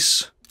of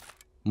this.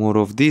 More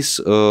of this.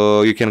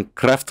 You can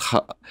craft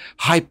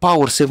high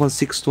power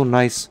 762.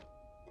 Nice.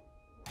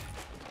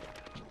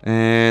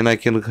 And I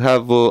can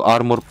have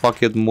armor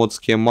packet mod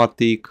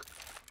schematic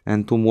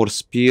and 2 more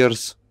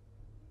spears.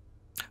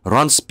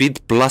 Run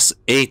speed plus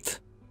 8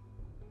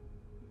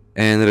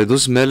 and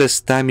reduce melee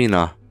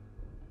stamina.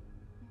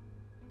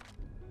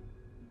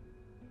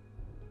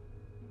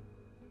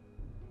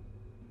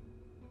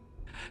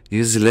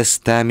 Use less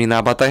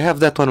stamina, but I have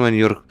that one when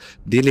you're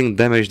dealing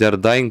damage, they're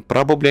dying.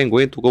 Probably I'm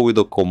going to go with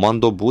the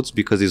commando boots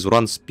because it's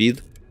run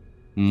speed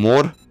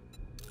more.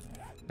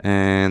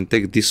 And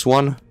take this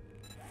one.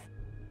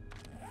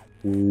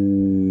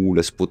 Ooh,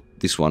 let's put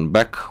this one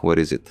back. Where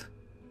is it?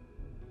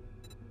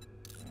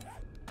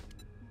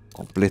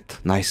 Complete.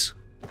 Nice.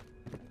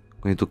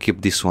 Going to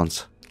keep these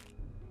ones.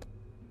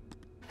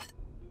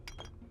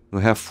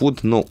 We have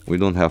food? No, we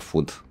don't have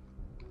food.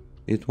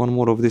 Eat one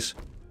more of this.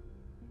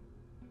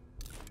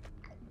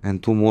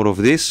 And 2 more of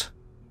this.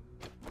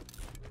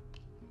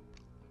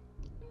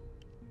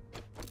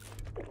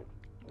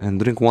 And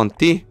drink 1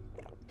 tea.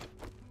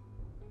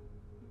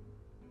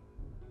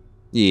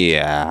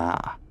 Yeah.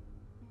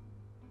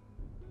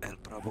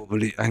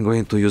 Probably I'm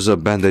going to use a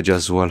bandage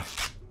as well.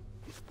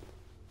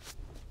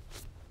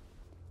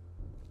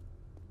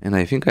 And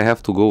I think I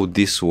have to go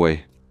this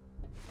way.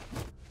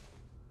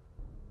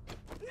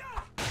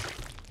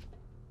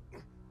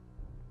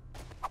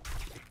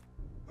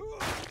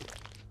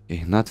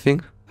 Okay,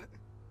 nothing.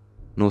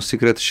 No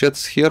secret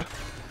sheds here.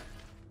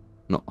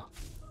 No.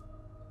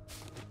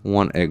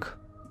 1 egg.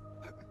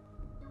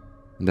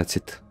 That's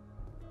it.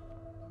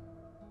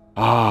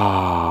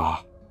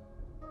 Ah.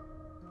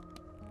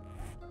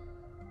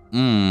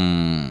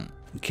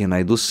 Can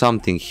I do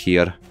something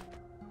here?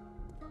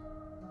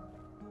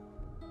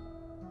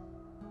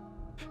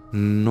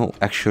 No,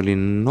 actually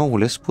no.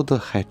 Let's put a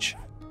hatch.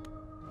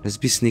 Let's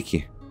be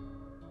sneaky.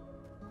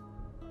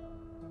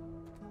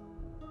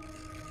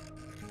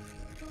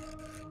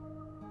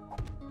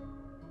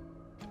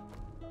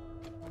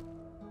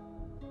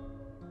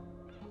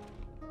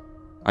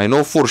 I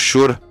know for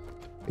sure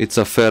it's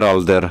a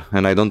feral there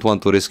and I don't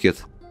want to risk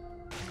it.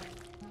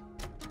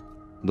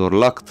 Door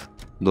locked.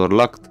 Door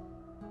locked.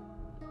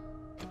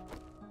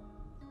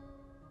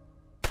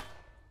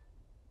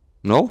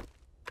 No?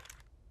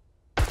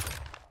 I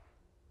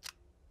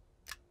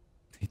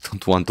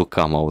don't want to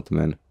come out,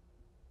 man.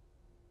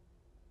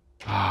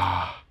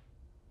 Ah.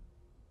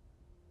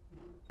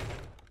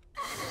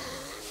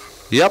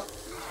 Yep.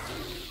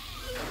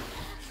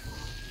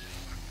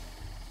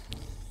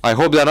 I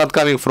hope they're not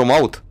coming from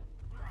out.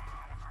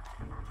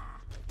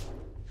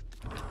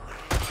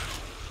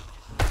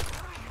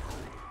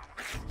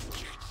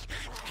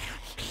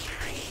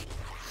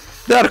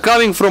 They are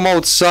coming from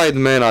outside,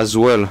 man, as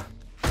well.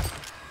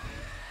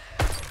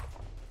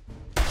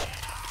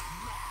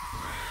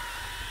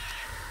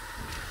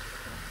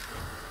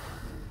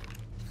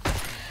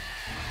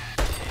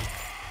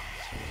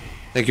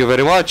 Thank you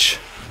very much.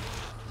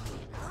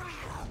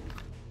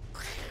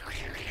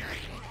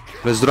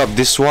 Let's drop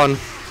this one.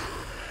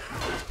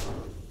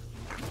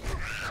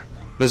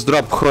 Let's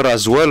drop her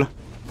as well.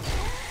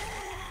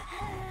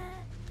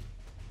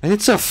 And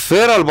it's a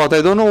feral, but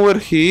I don't know where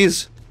he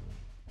is.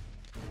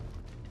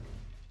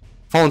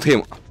 Found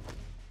him.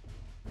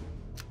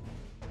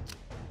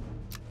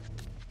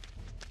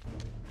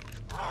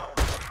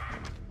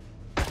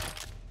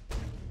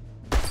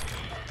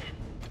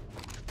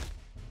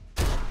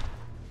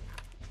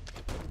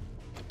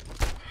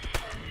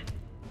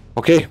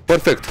 Okay,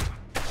 perfect.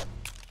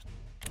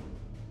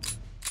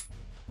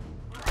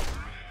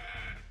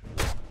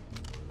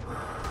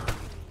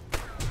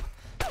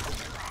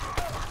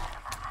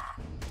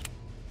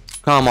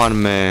 Come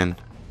on, man.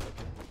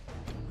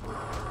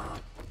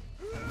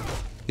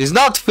 It's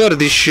not fair,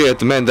 this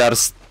shit, man. They're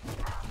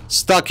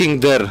stuck in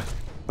there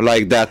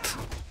like that.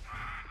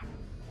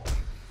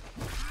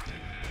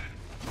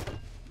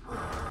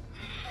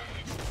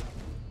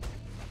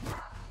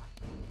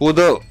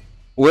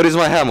 Where is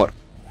my hammer?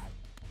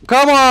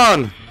 Come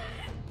on!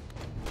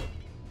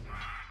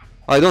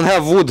 I don't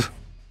have wood.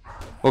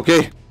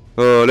 Okay,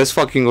 let's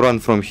fucking run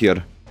from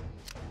here.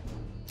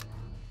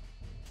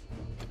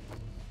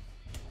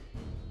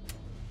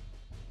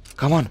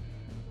 Come on.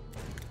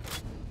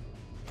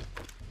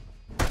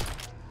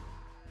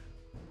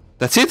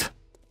 That's it?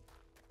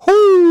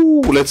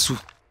 Whoo! Let's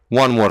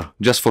one more,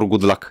 just for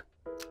good luck.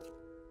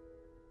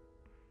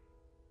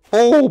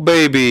 Oh,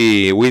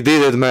 baby! We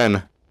did it,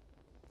 man.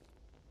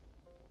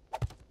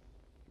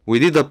 We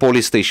did the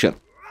police station.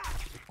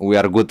 We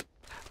are good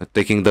at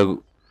taking the...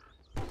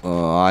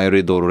 I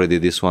read already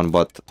this one,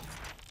 but...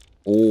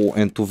 Oh,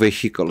 and 2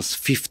 vehicles.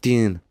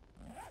 15.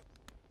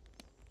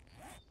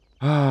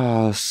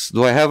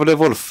 Do I have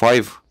level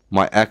 5?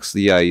 My axe,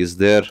 yeah, is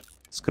there.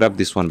 Scrap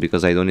this one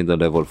because I don't need the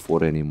level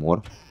 4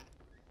 anymore.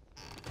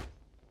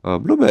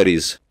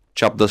 Blueberries.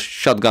 Chop the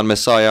shotgun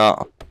messiah.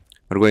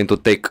 We're going to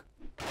take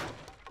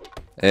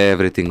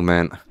everything,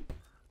 man.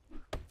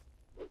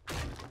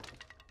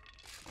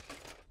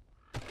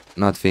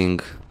 Nothing.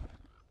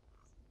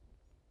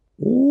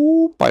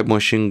 Ooh, pipe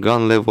machine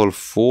gun level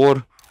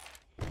 4.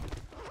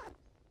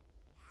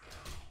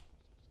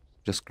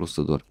 Just close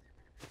the door.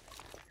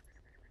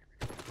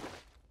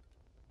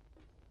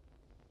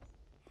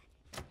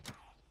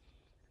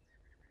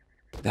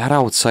 They're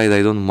outside,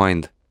 I don't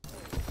mind.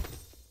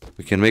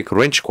 We can make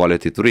range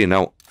quality 3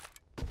 now.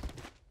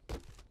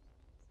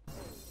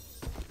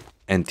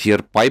 And here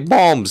pipe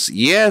bombs.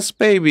 Yes,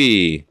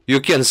 baby. You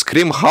can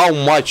scream how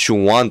much you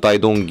want. I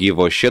don't give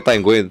a shit.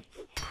 I'm going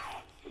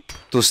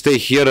to stay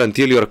here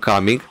until you're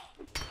coming.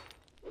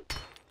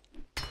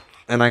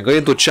 And I'm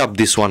going to chop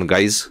this one,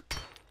 guys.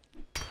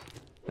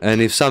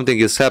 And if something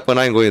is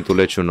happening, I'm going to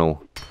let you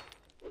know.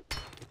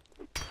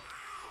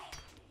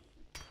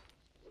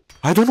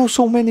 I don't know,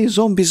 so many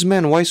zombies,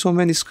 man. Why so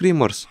many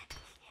screamers?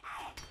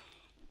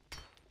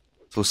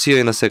 So see you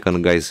in a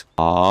second, guys.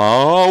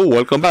 Oh,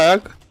 welcome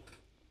back.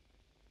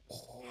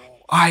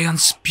 Iron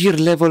Spear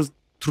level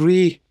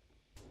 3.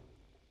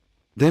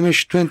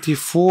 Damage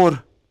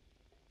 24.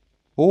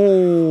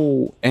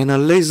 Oh, and a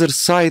laser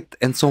sight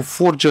and some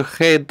forger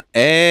head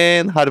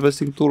and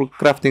harvesting tool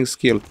crafting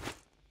skill.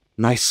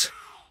 Nice.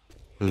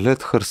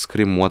 Let her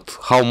scream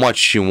how much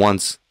she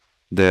wants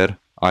there.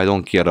 I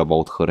don't care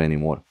about her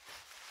anymore.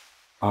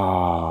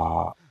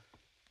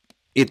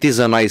 It is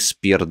a nice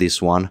spear,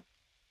 this one.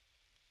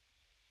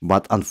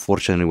 But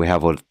unfortunately we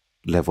have a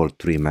level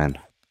 3, man.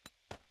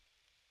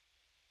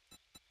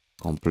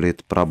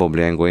 Complete.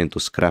 Probably I'm going to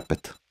scrap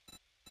it.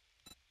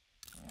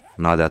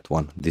 Not that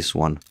one. This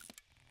one.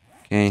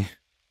 Okay.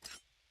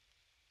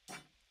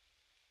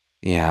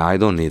 Yeah, I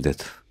don't need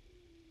it.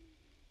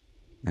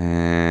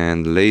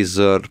 And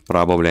laser.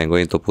 Probably I'm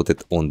going to put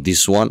it on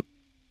this one.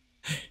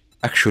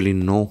 Actually,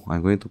 no.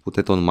 I'm going to put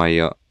it on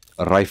my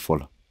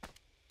rifle.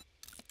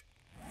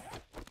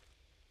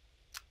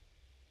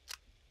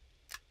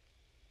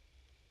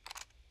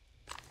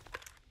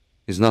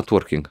 It's not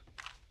working.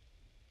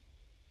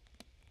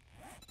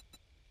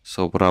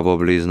 So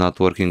probably it's not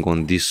working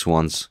on these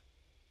ones.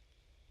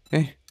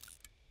 Okay.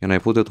 Can I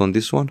put it on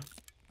this one?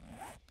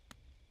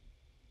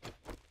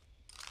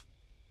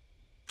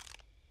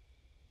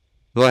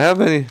 Do I have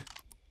any?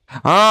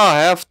 I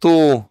have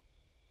to.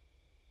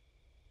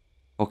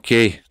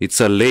 Okay,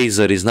 it's a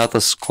laser, it's not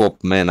a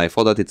scope, man. I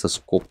thought that it's a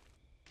scope.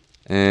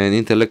 And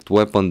intellect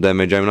weapon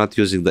damage. I'm not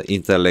using the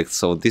intellect,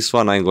 so this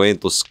one I'm going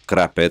to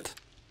scrap it.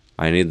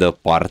 I need the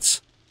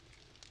parts.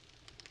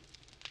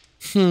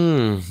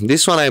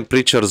 This one I'm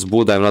Preacher's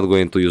Boot. I'm not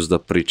going to use the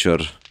Preacher.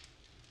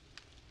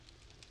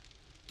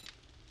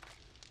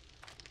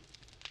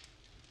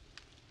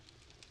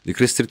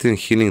 Decrease treating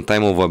healing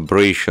time of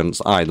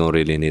abrasions. I don't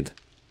really need.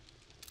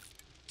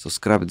 So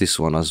scrap this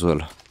one as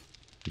well.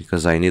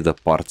 Because I need the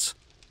parts.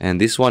 And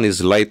this one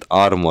is light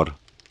armor.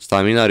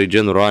 stamina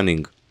regen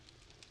running.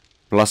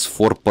 Plus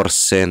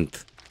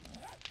 4%.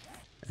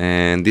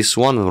 And this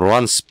one,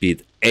 run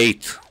speed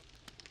 8.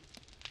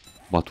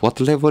 But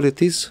what level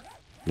it is?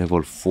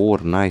 Level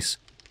 4, nice.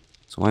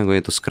 So I'm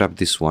going to scrap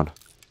this one.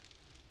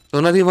 So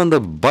not even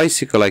the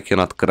bicycle I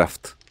cannot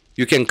craft.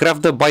 You can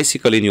craft the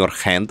bicycle in your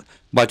hand,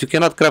 but you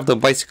cannot craft the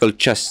bicycle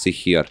chassis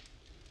here.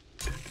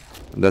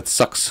 That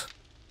sucks.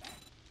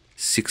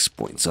 6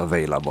 points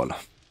available.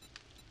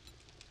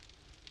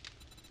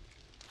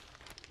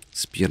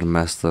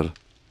 Spearmaster.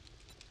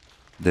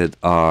 Dead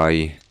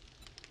Eye.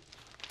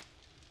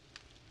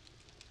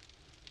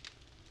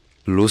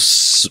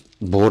 Loose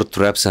boar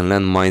traps and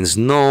landmines.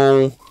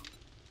 No.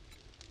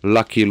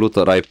 Lucky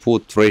looter I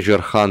put.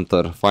 Treasure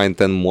hunter. Find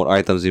 10 more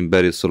items in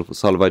buried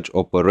salvage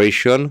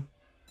operation.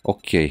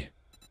 Okay.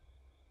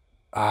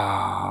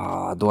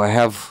 Do I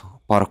have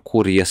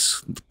parkour?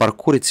 Yes.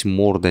 Parkour it's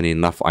more than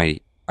enough. I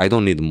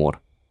don't need more.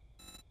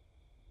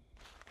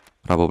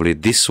 Probably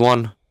this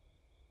one.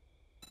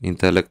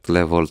 Intellect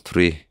level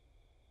 3.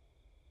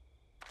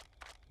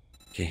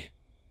 Okay.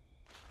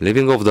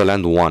 Living of the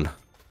land 1.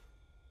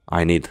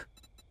 I need.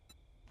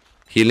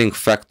 Healing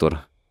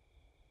factor.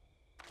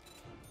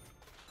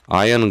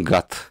 Iron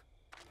gut.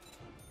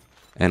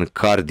 And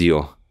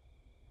cardio.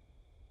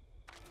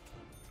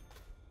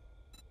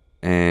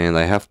 And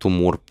I have 2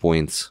 more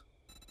points.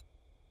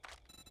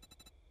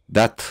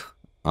 That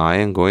I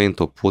am going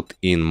to put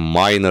in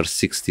minor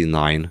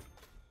 69.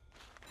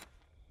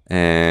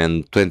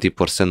 And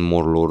 20%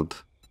 more lord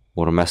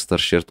or master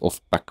shirt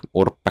of pack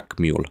or pack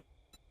mule.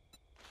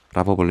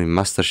 Probably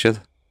master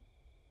shirt.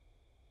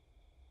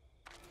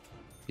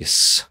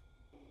 Yes.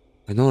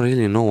 I don't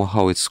really know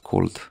how it's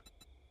called.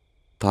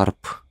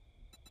 Tarp.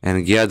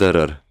 And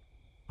gatherer.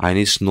 I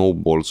need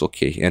snowballs,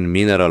 okay. And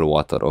mineral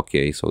water,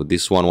 okay. So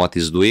this one, what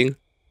is doing?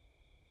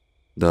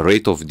 The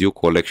rate of dew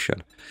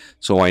collection.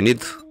 So I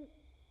need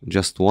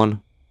just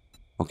one.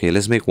 Okay,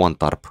 let's make 1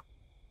 tarp.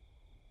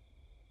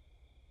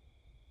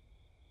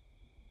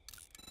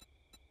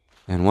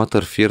 And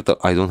water filter,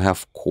 I don't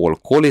have coal.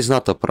 Coal is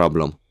not a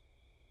problem.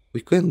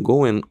 We can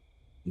go and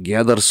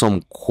gather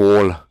some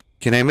coal.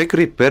 Can I make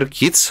repair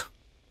kits?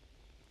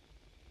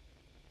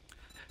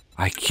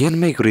 I can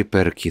make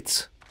repair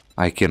kits.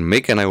 I can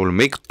make, and I will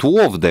make 2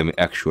 of them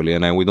actually,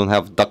 and we don't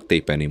have duct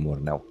tape anymore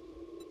now.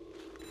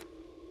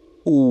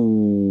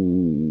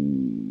 Ooh.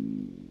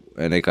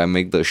 And I can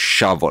make the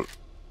shovel.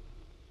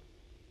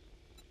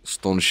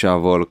 Stone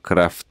shovel,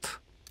 craft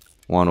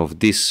 1 of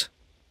this.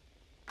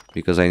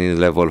 Because I need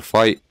level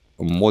 5.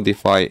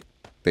 Modify.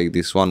 Take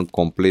this one,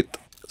 complete.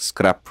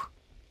 Scrap.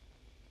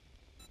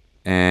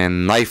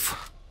 And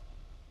knife.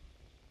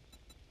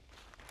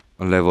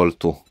 Level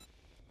 2.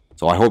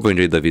 So I hope you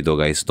enjoyed the video,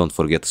 guys. Don't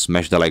forget to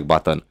smash the like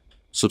button.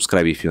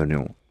 Subscribe if you're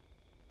new.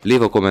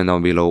 Leave a comment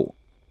down below.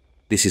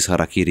 This is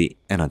Harakiri,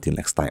 and until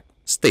next time,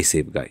 stay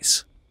safe,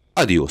 guys.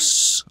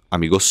 Adios,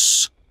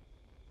 amigos.